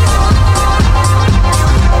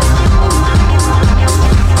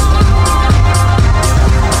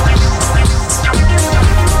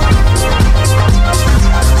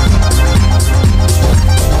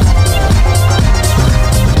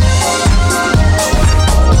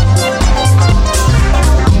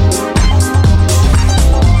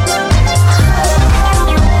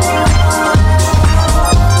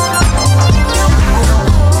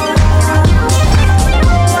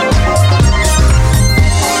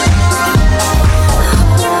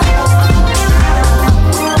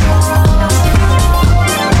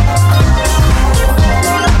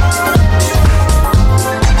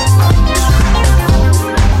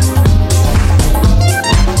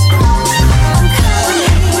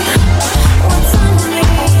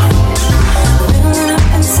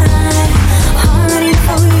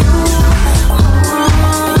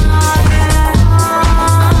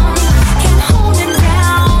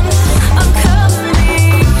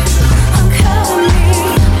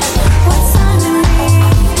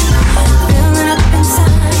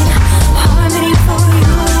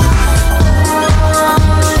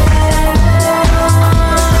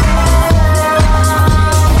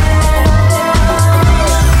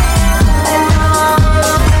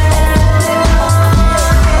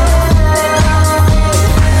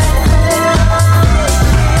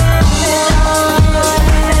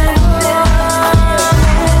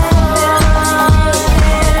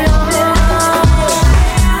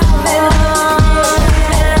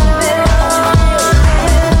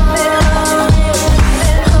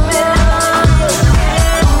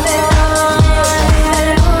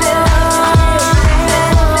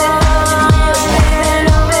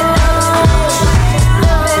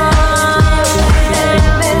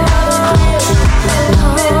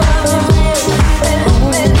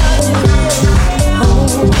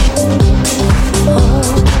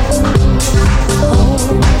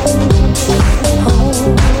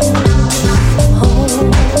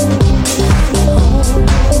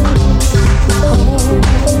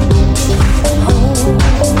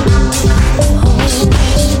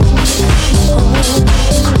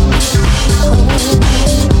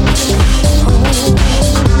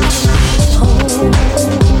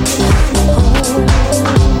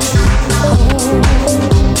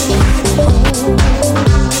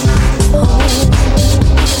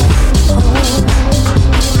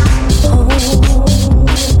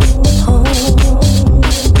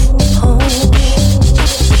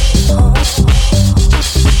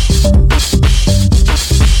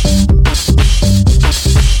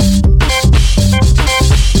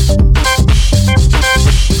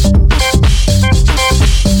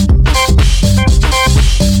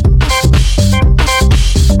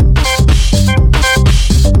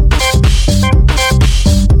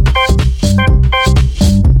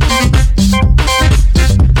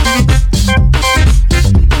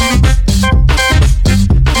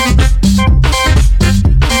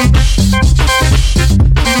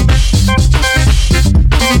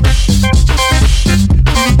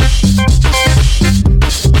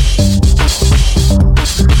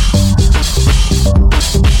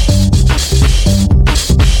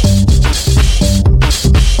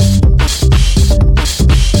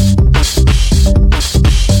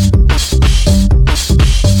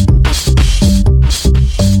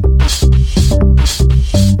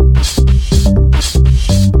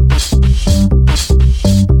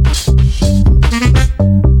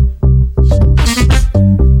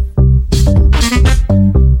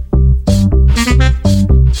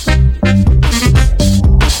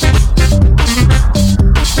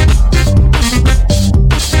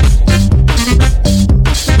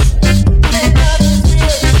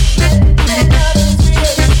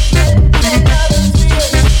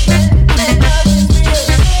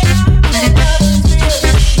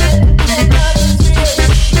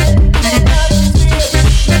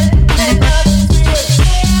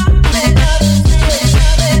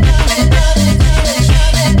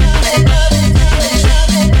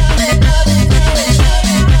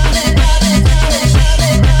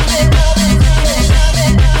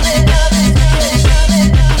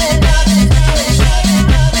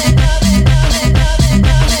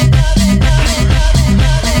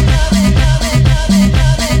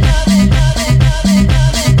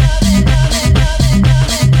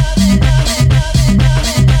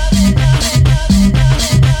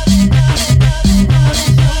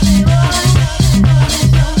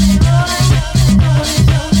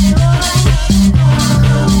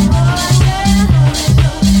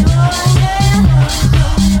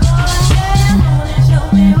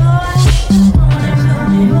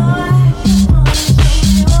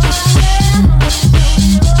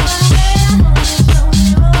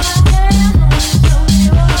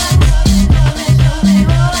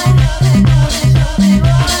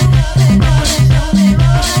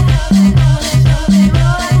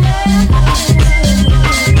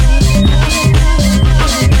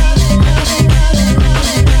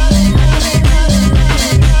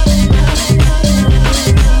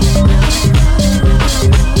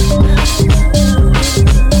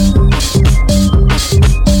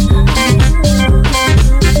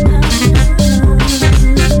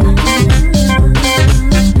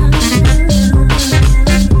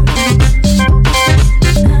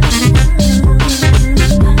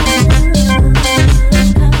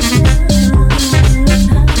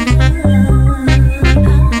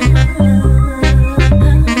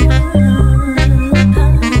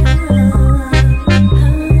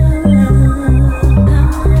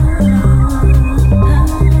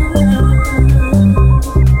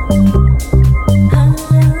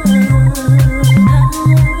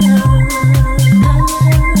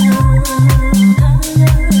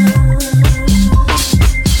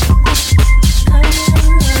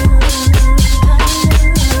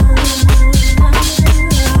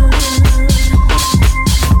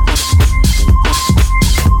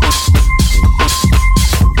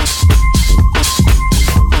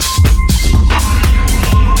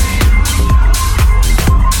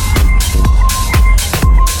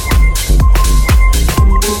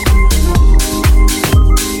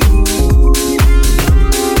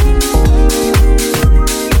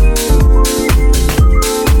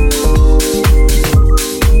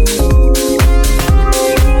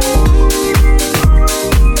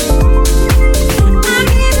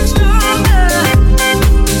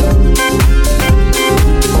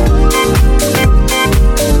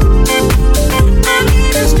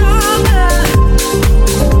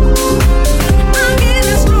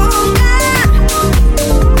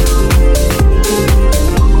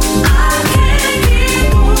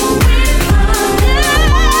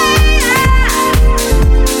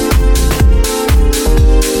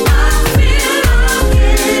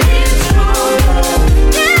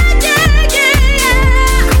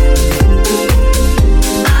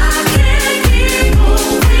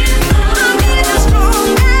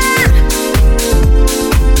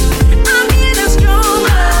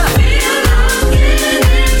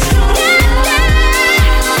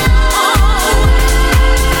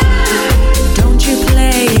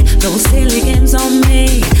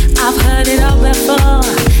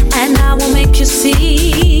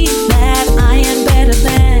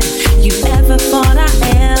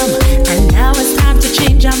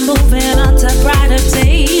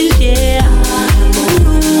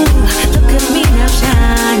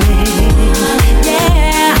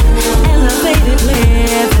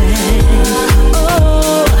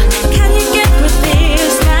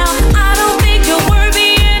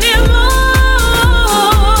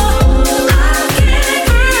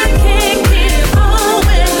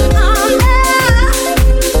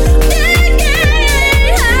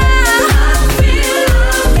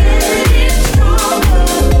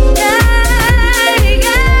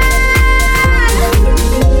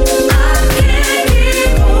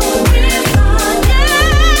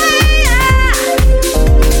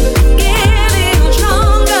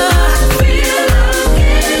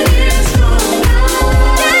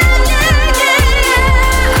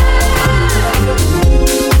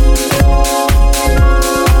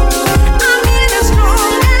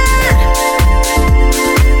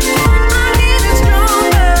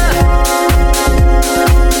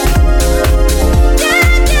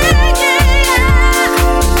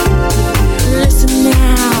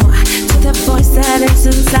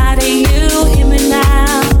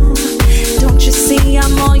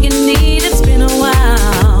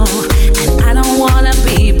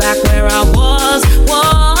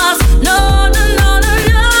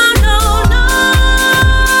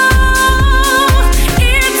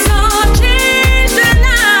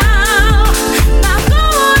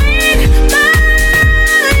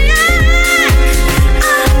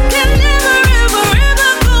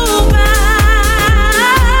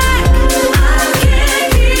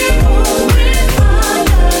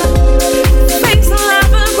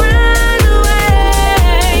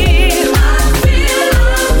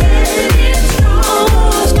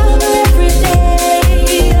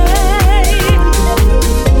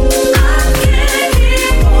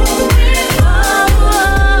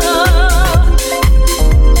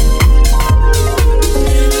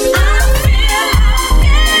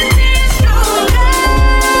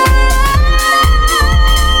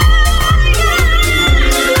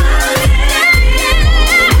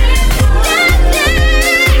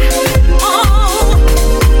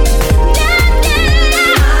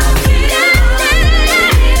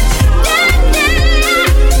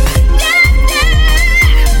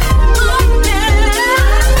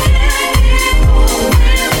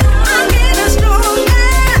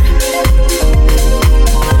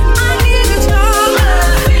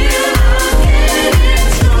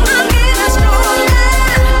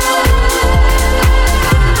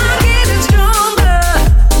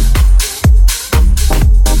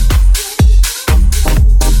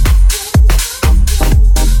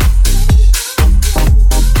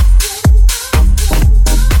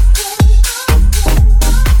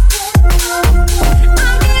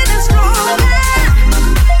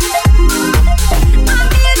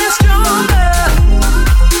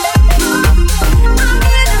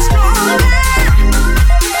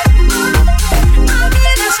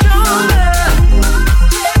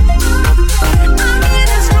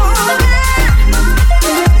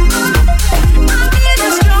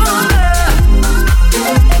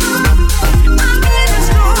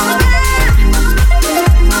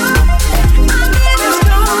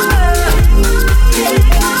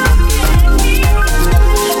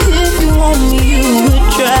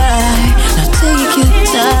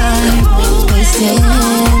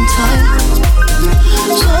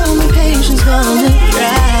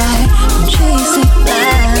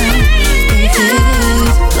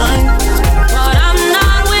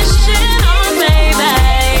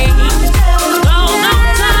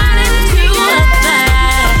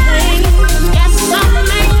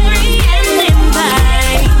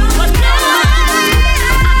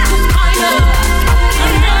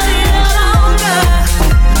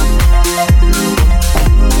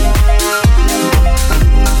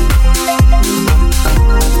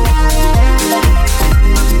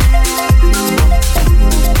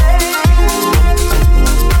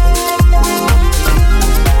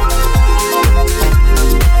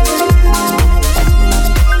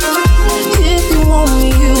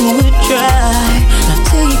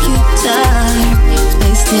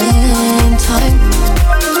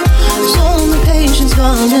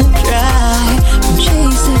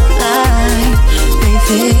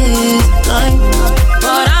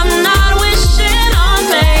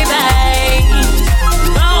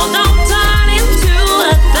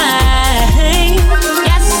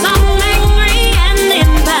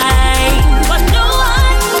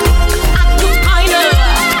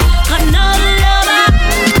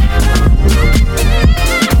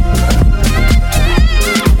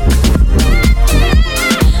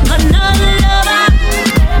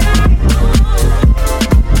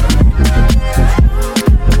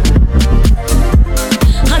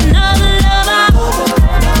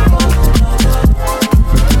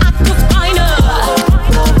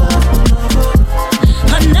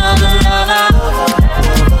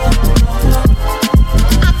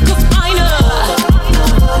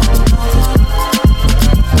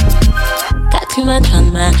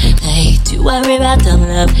 play. Do worry about dumb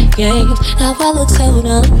love games. Now I look so out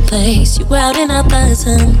of place. You out and out by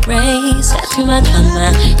some race. Got too much on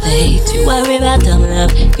my plate. Do worry about dumb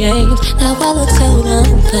love games. Now I look so out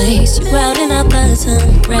of place. You out and out by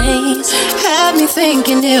some race. Had me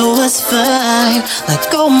thinking it was fine. Let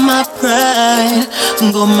go my pride,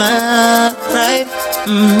 go my pride.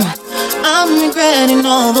 I'm regretting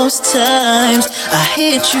all those times I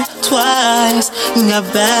hit you twice,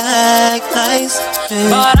 got back lies.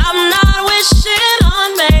 But I'm not wishing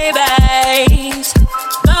on maybes.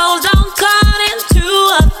 Those don't turn into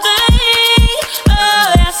a thing.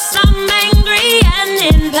 Oh yes, I'm angry and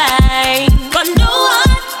in pain. But know what?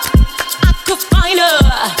 I could find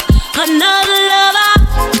another lover.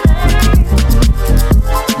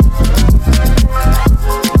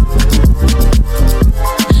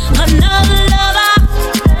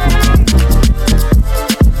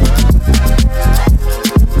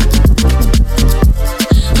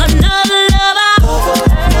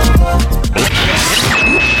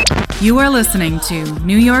 You are listening to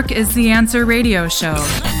New York is the Answer radio show,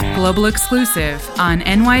 global exclusive on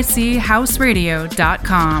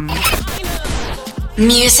nychouseradio.com.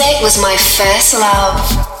 Music was my first love.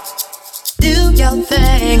 Do your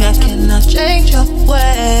thing, I cannot change your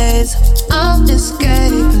ways. I'm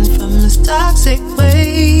escaping from this toxic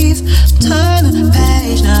ways. Turn the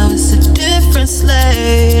page, now it's a different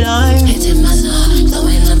slate. I'm hitting my soul,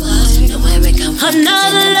 blowing the bus, know where we come from.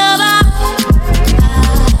 Another lover.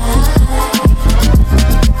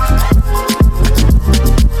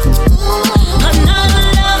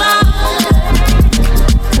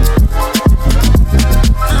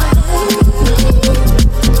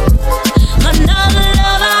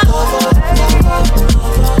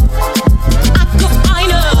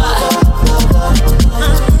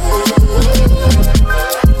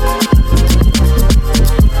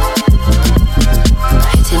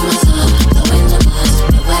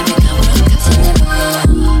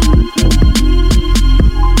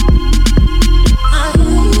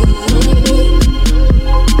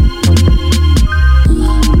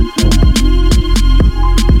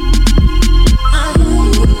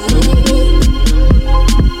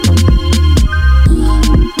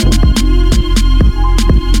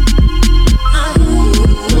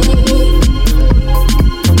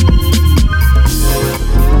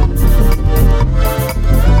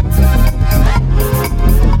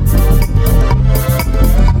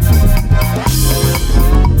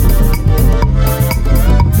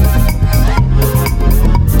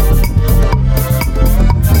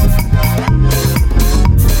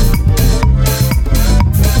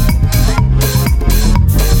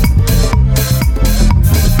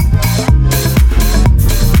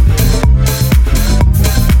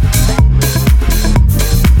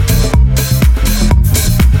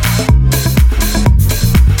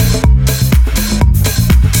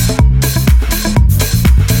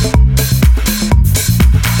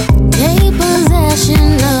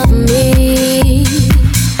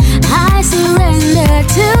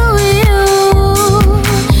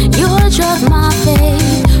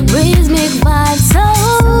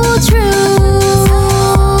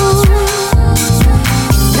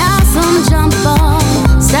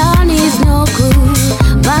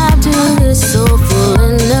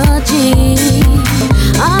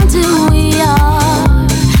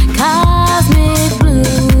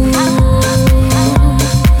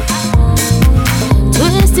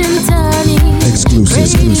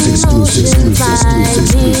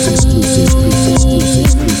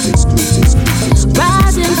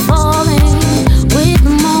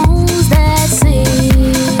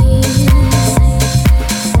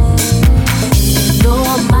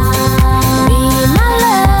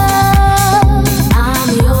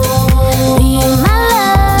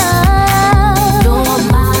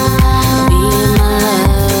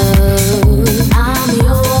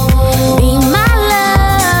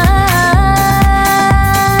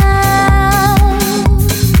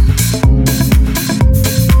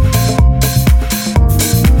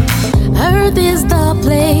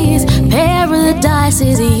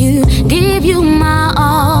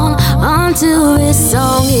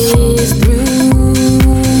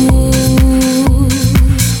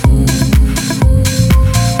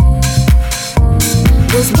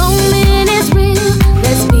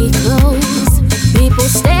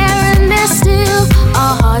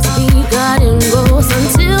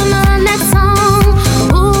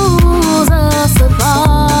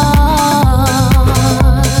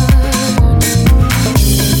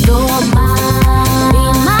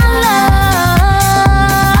 Be my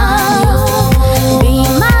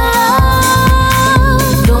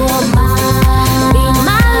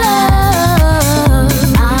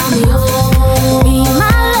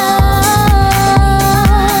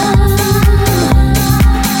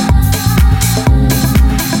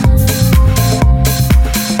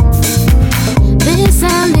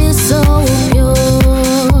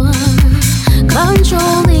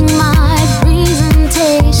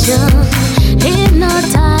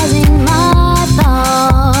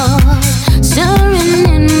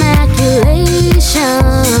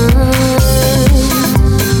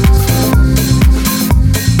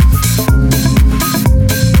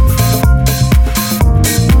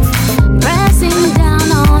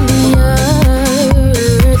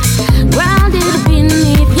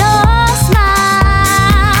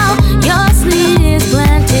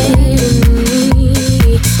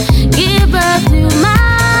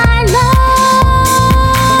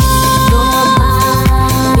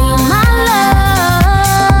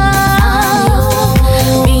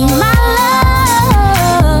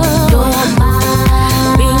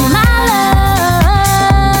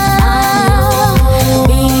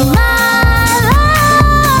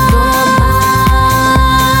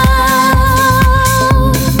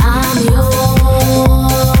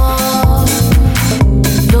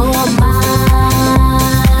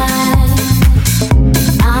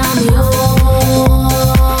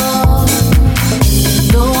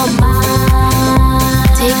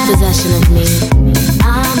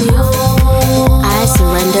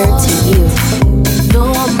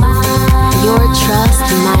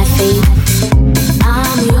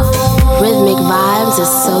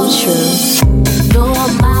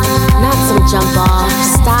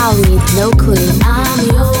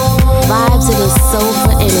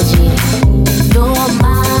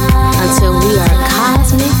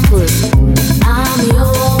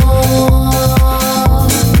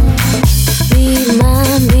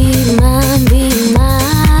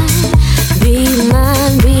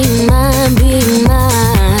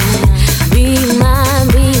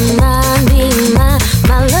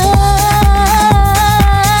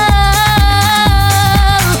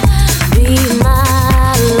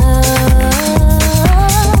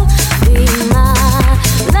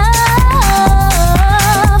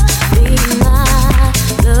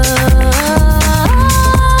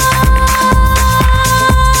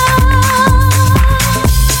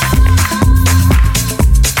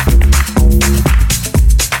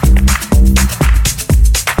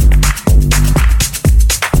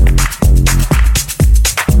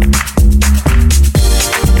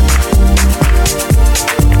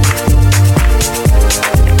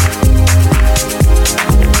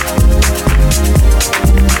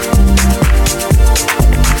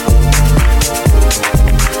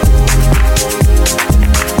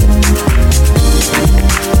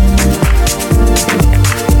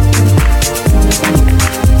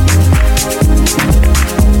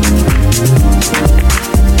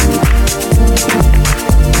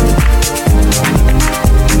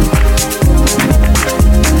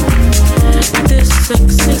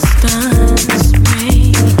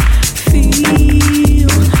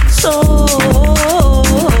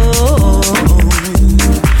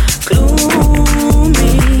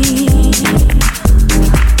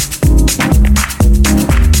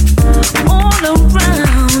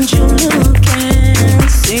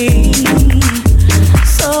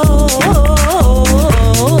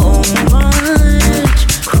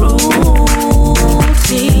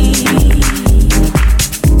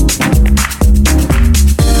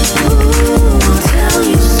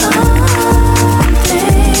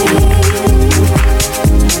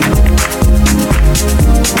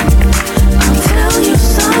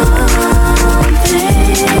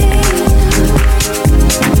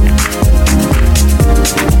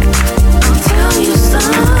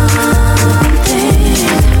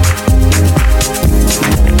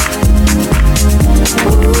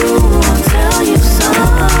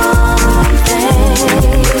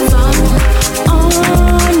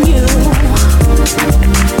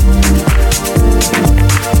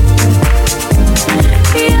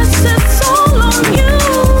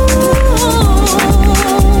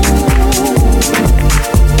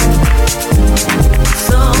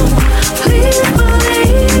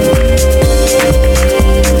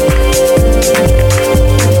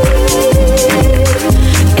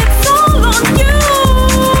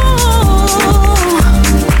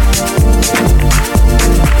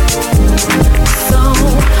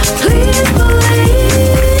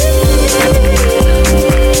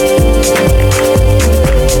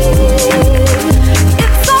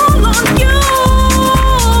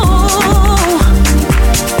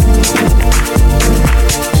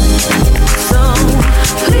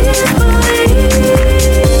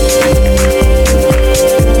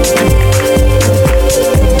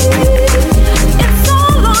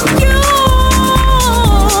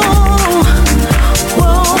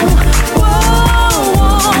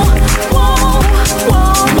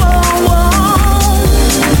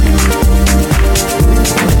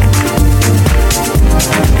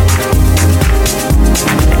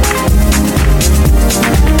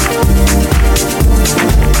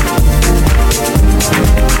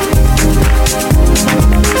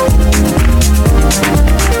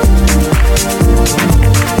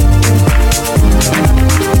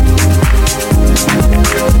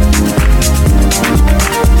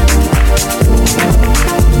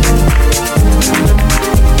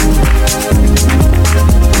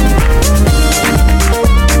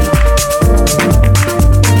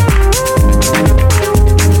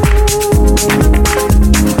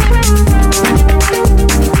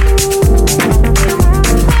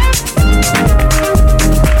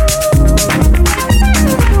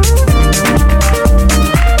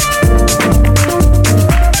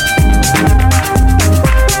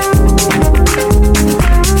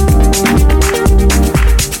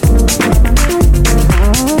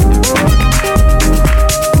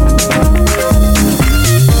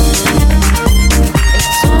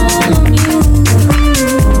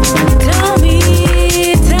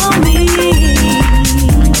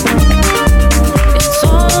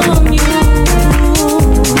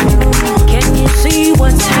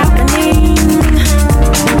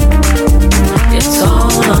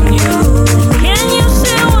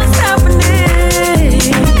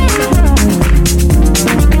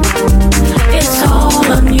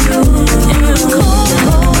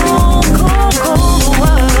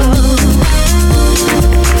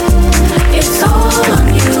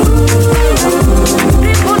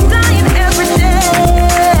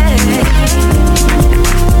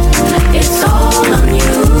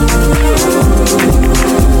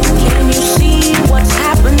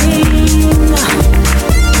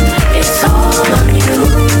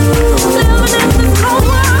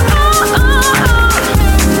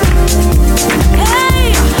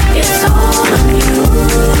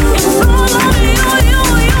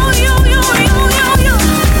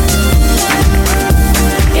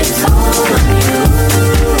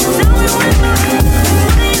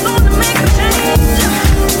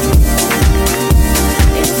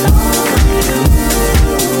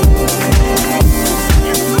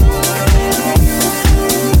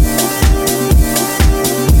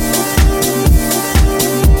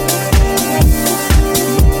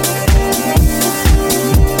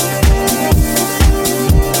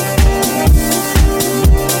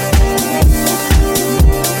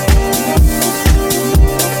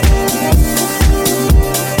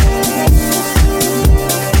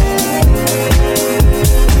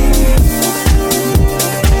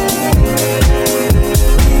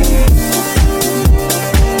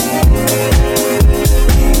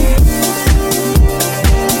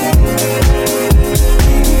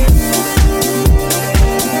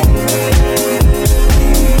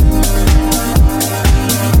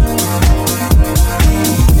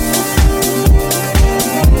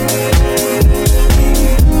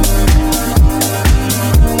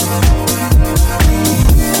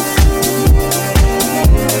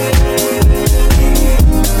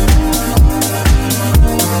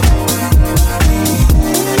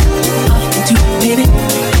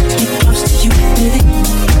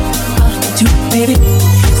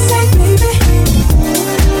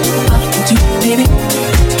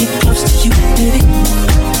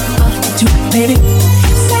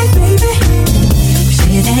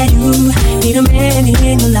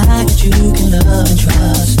many in your life that you can love and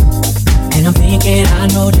trust. And I'm thinking I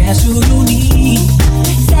know just who you need.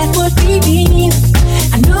 That's what we mean.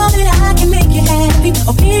 I know that I can make you happy.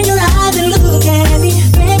 Open your eyes and look at me,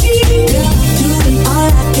 baby. Girl, doing all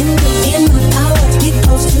I can do in my power to get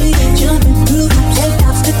close to you. Jumping through hoops and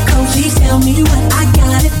obstacles. Please tell me what I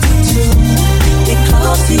gotta do to get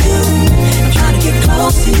close to you. I'm trying to get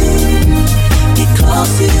close to you. Get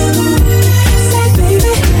close to you. Say,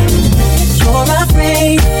 baby, you're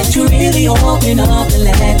afraid to really open up and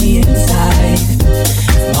let me inside.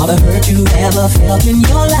 All the hurt you ever felt in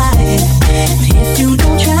your life. But if you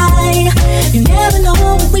don't try, you never know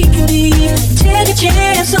what we can be. Take a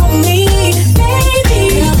chance on me,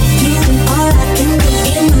 baby. Doing all I can do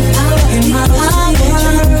in my power, in my power.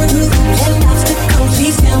 And obstacles,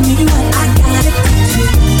 please tell me what I gotta do.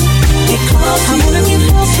 Get close to you. I wanna get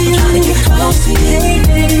close to you. Trying to get close to you,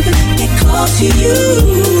 baby. Get close to you.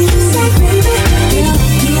 Say, baby,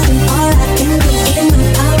 doing all I can do in my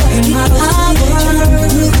power, in my power.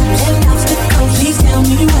 And obstacles, please tell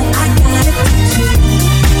me what I gotta do.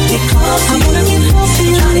 Get close to you. I wanna get close to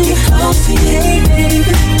you. Trying to get close to you, baby.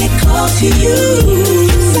 Get close to you.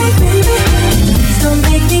 Say, baby, please don't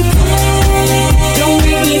make me pay. Don't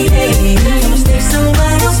make me pay. Don't stay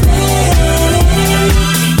somewhere else, baby.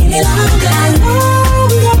 Any longer, I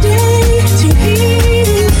know we got day to hear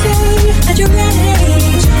you say that you're ready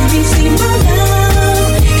to receive my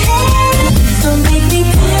love. Hey, please don't make me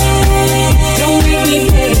pay. Don't make me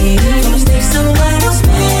pay. Don't stay somewhere else,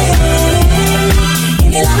 baby.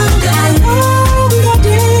 Any longer, I know we got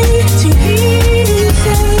day to hear you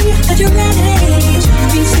say that you're ready to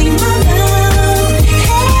receive my love.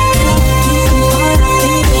 Hey, all I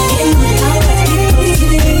can do in my power to get close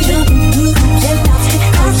to you. Jumping through hoops and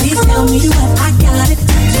obstacles, please tell me what I gotta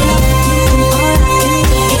do. All I can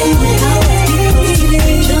do in my power to get close to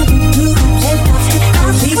you. Jumping through hoops and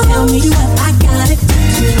obstacles, please tell me what I gotta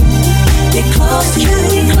do. Get close to you,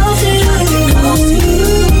 get close to you, get close to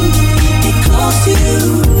you, get close to you.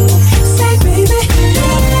 Say, baby,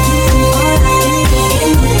 all I can do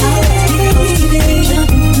in my power to get close to you.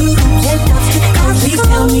 Jumping through hoops and obstacles, please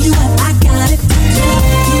tell me what I gotta do.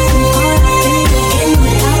 All I can do in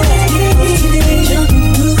my power to get close to you.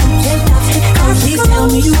 Jumping through hoops and obstacles, please tell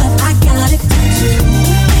me what I gotta do.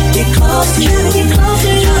 Get close to you, get close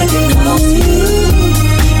to you, get close to you,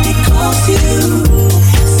 get close to you.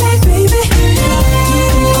 Say, baby, all I can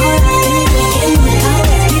do in my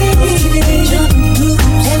power to get close to you. Jumping through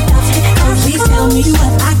hoops and obstacles, please tell me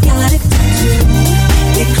what I gotta do.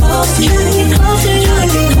 Get close to you, get close to you,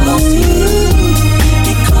 get close to you,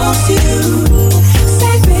 get close to you.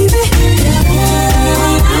 Say, baby, all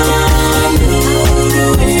I do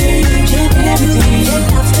is everything and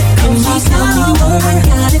obstacles, please tell me what I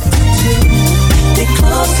gotta do. Get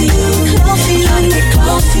close to you, trying to get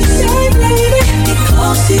close to you. Say, baby, get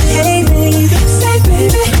close to you. Hey, baby, say,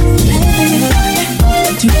 baby,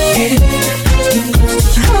 do it.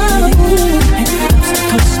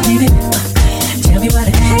 Tell me what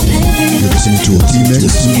happened. You're listening to a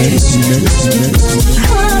T-Mex.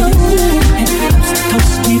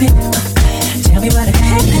 Tell me what happened. Do it. Tell me what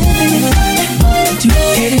happened. Do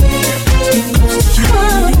it.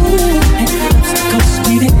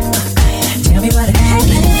 Tell me what happened. Do it. Tell me what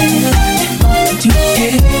happened. Do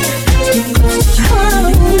it.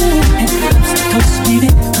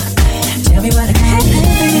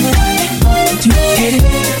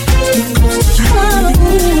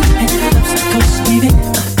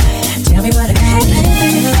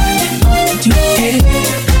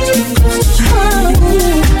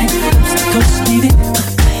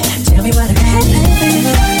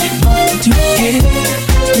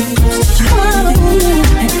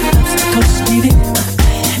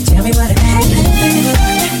 Tell me what happened.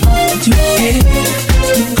 Do it.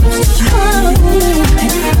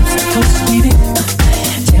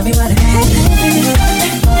 Tell me what happened. Do it. Tell me what happened.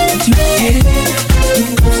 Do it.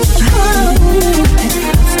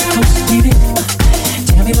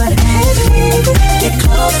 Tell me what happened. Get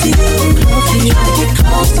close to you, close to you, get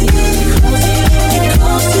close to you, close to you, get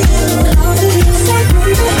close to you, close to you. Say,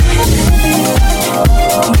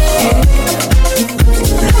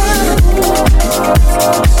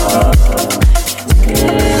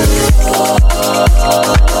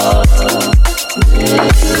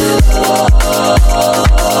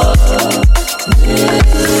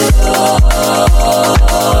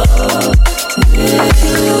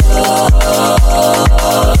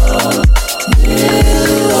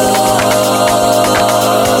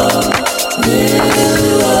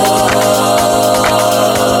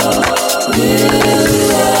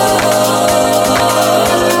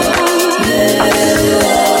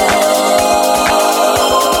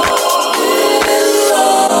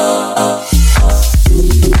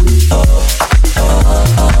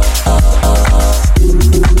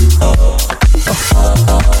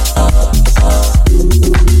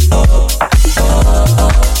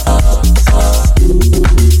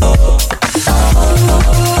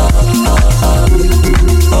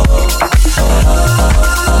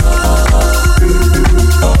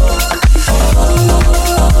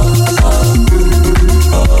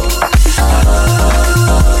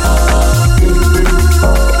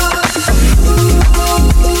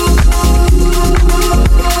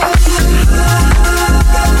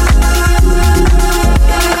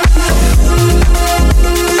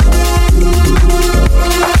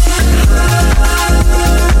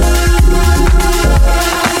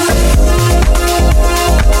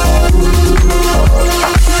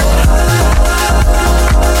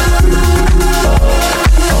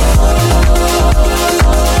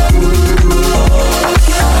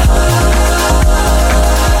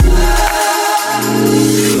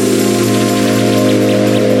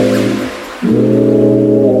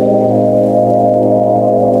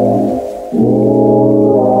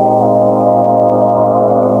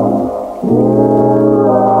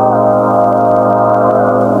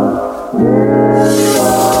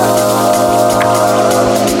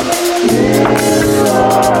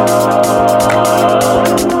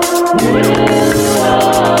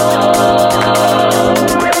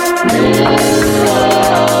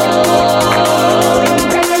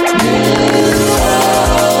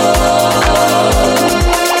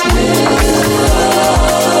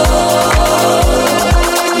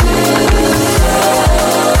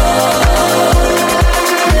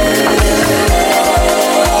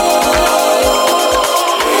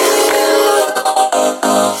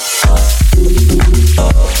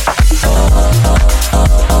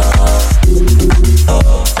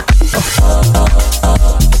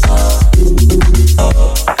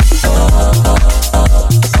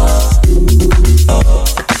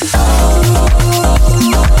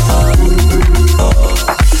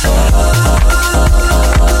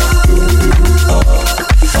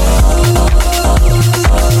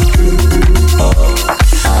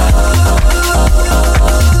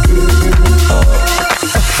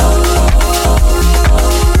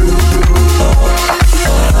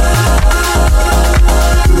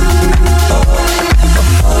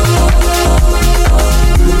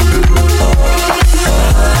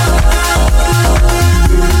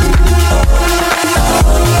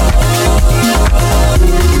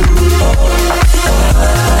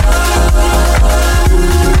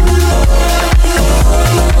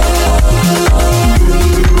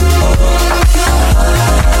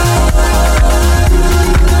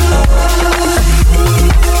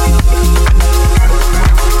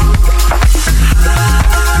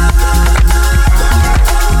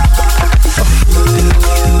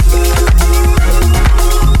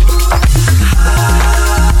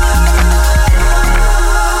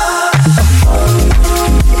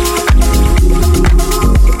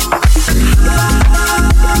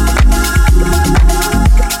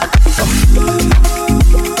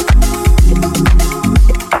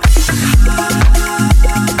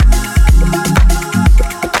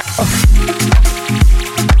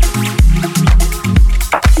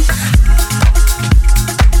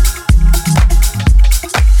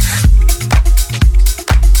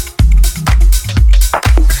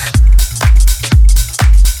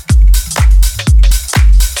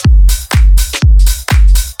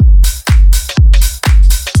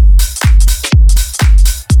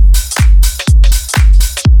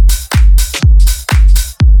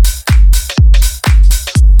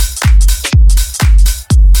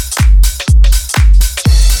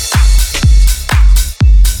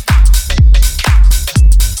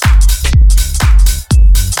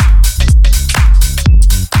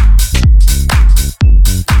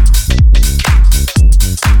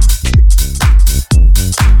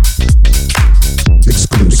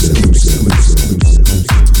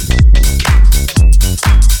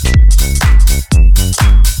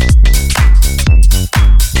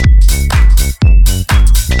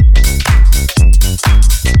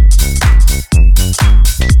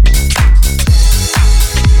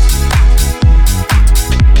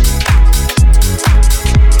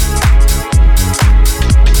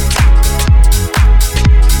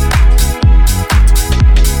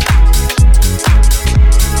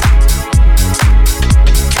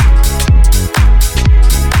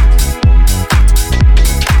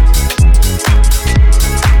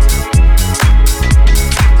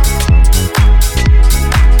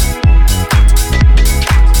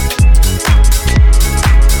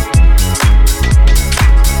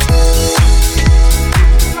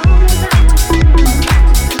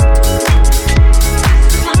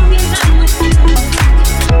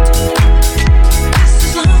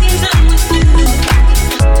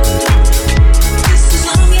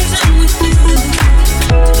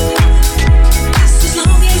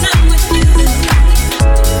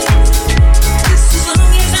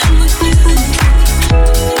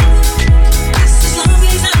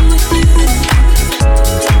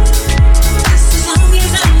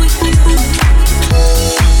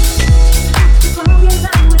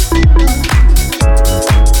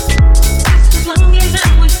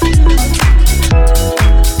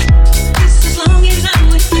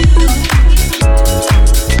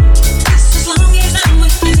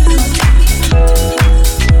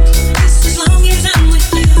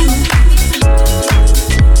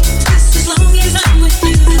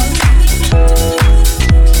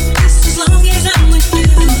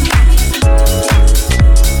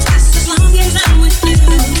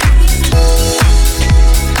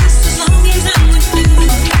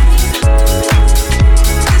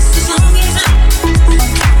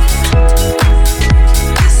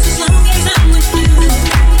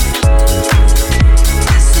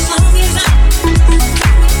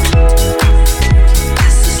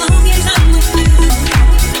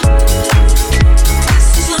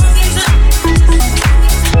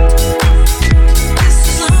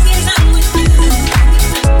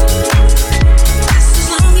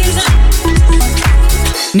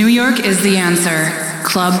 is the answer.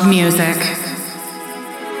 Club music.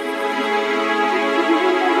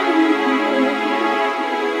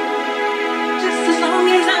 Just as long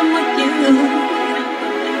as I'm with you.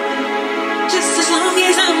 Just as long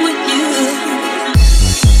as I'm with you.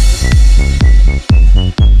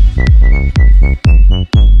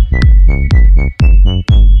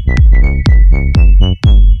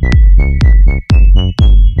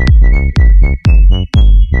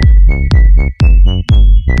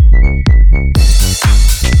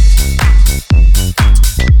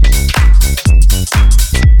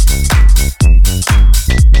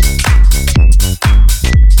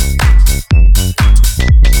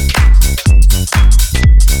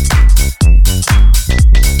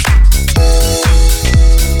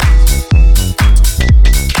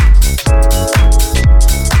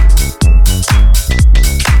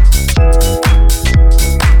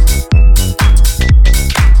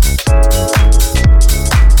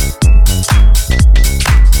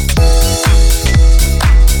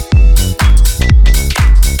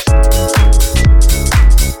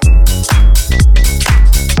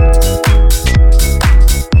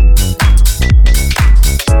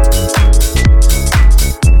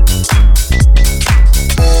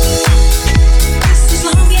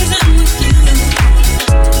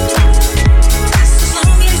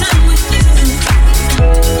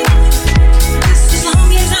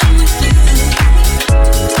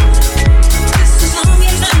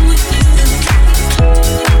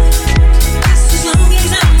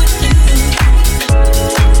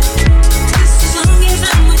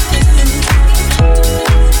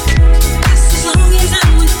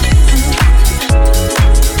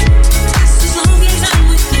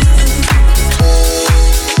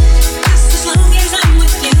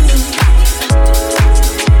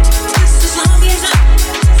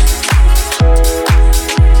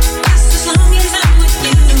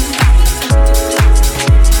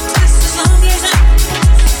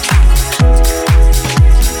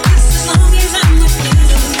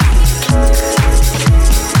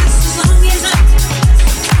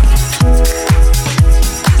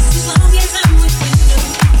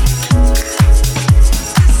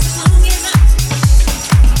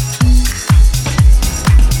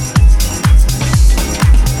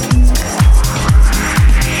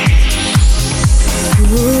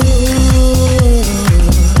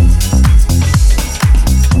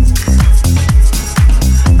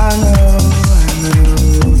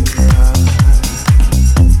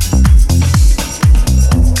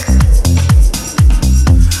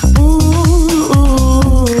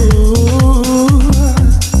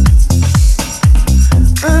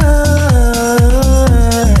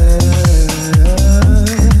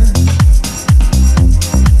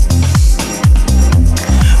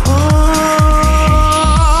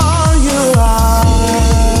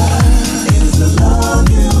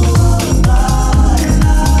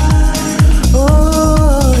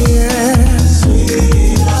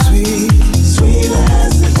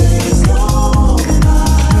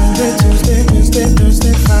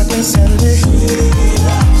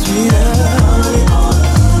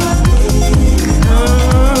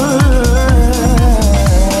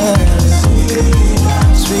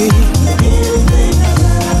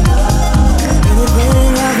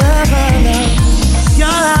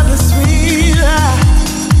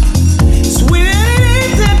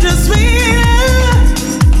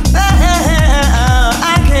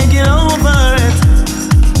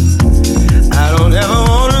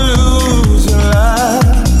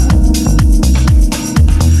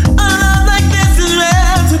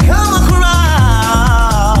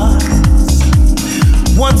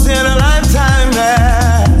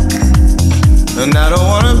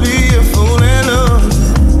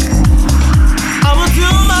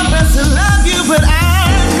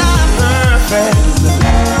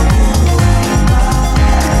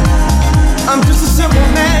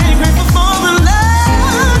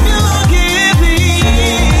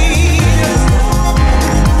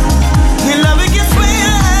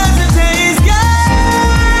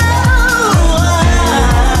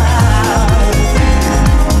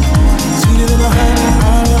 Sweeter than a honey,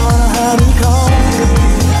 I don't know how to call it.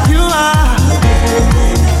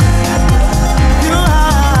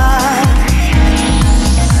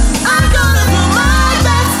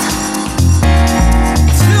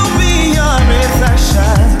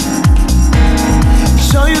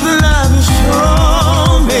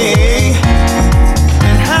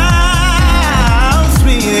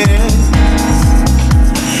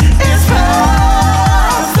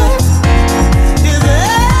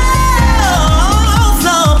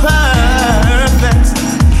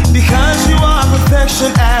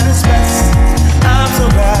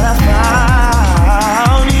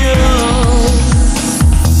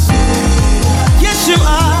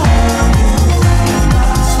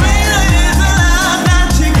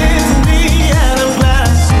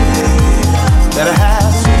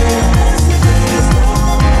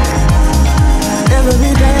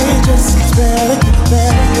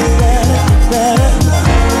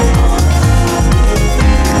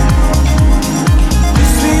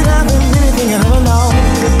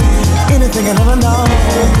 thing I never know.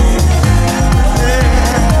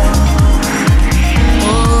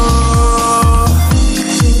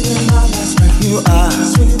 You are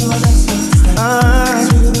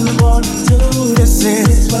this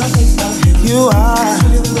is what I think about you. You are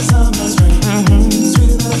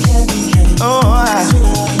oh,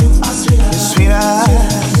 it's sweeter,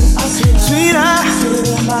 sweeter.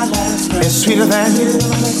 It's sweeter than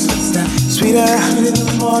sweeter.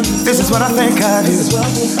 This is what I think of you.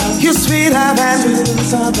 You're sweeter than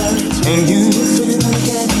and you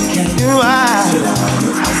are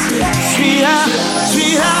sweeter,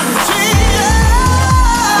 sweeter, sweeter.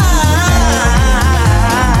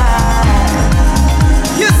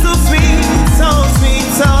 You're so sweet, so sweet,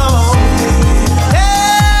 so.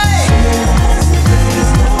 Hey.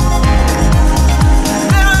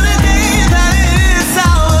 There are the days that it's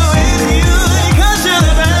all with you because you're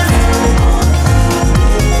the best.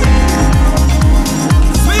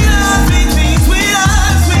 Sweeter, sweet, sweet, sweeter,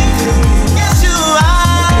 sweet. Yes, you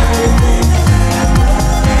are.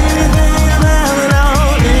 Anything I've ever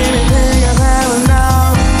known, anything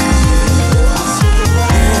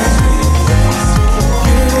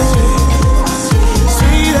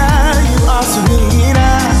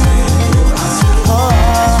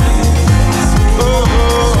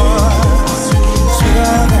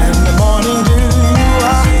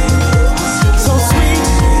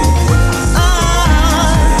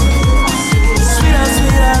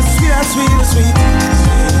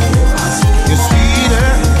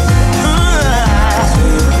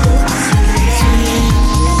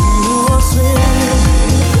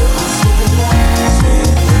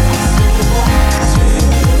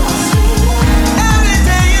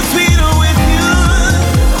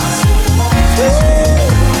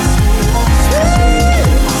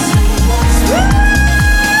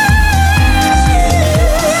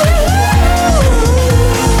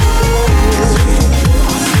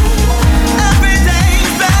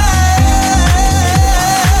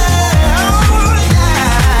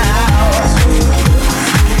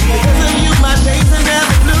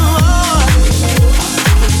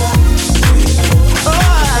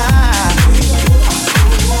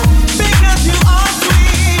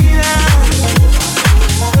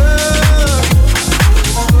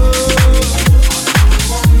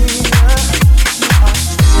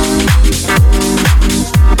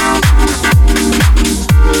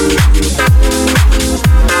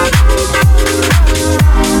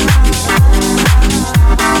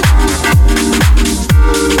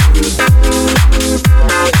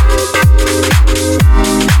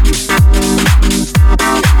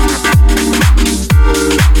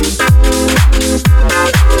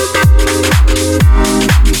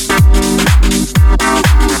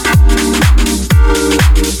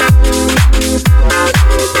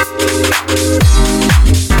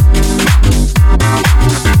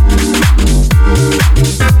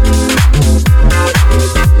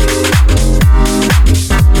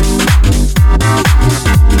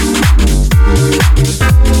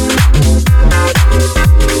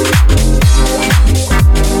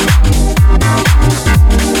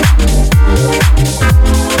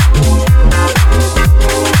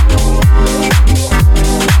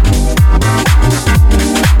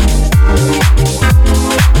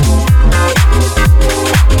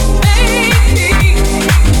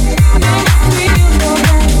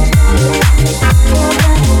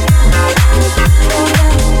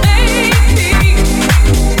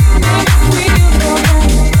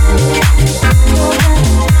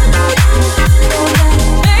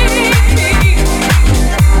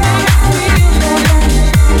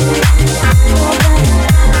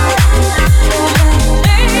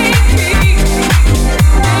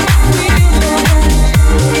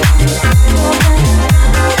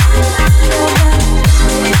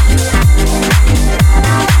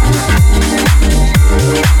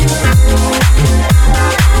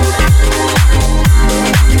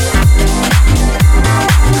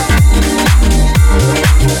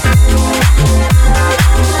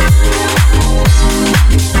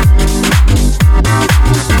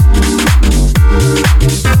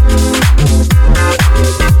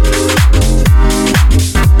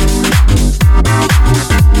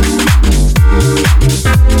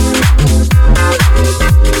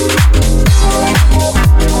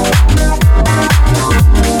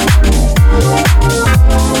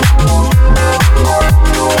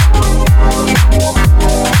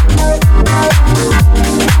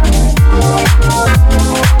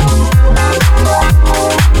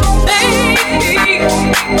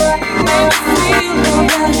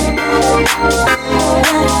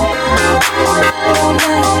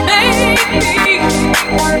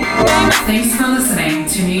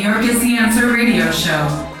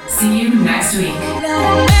See you next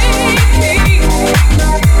week.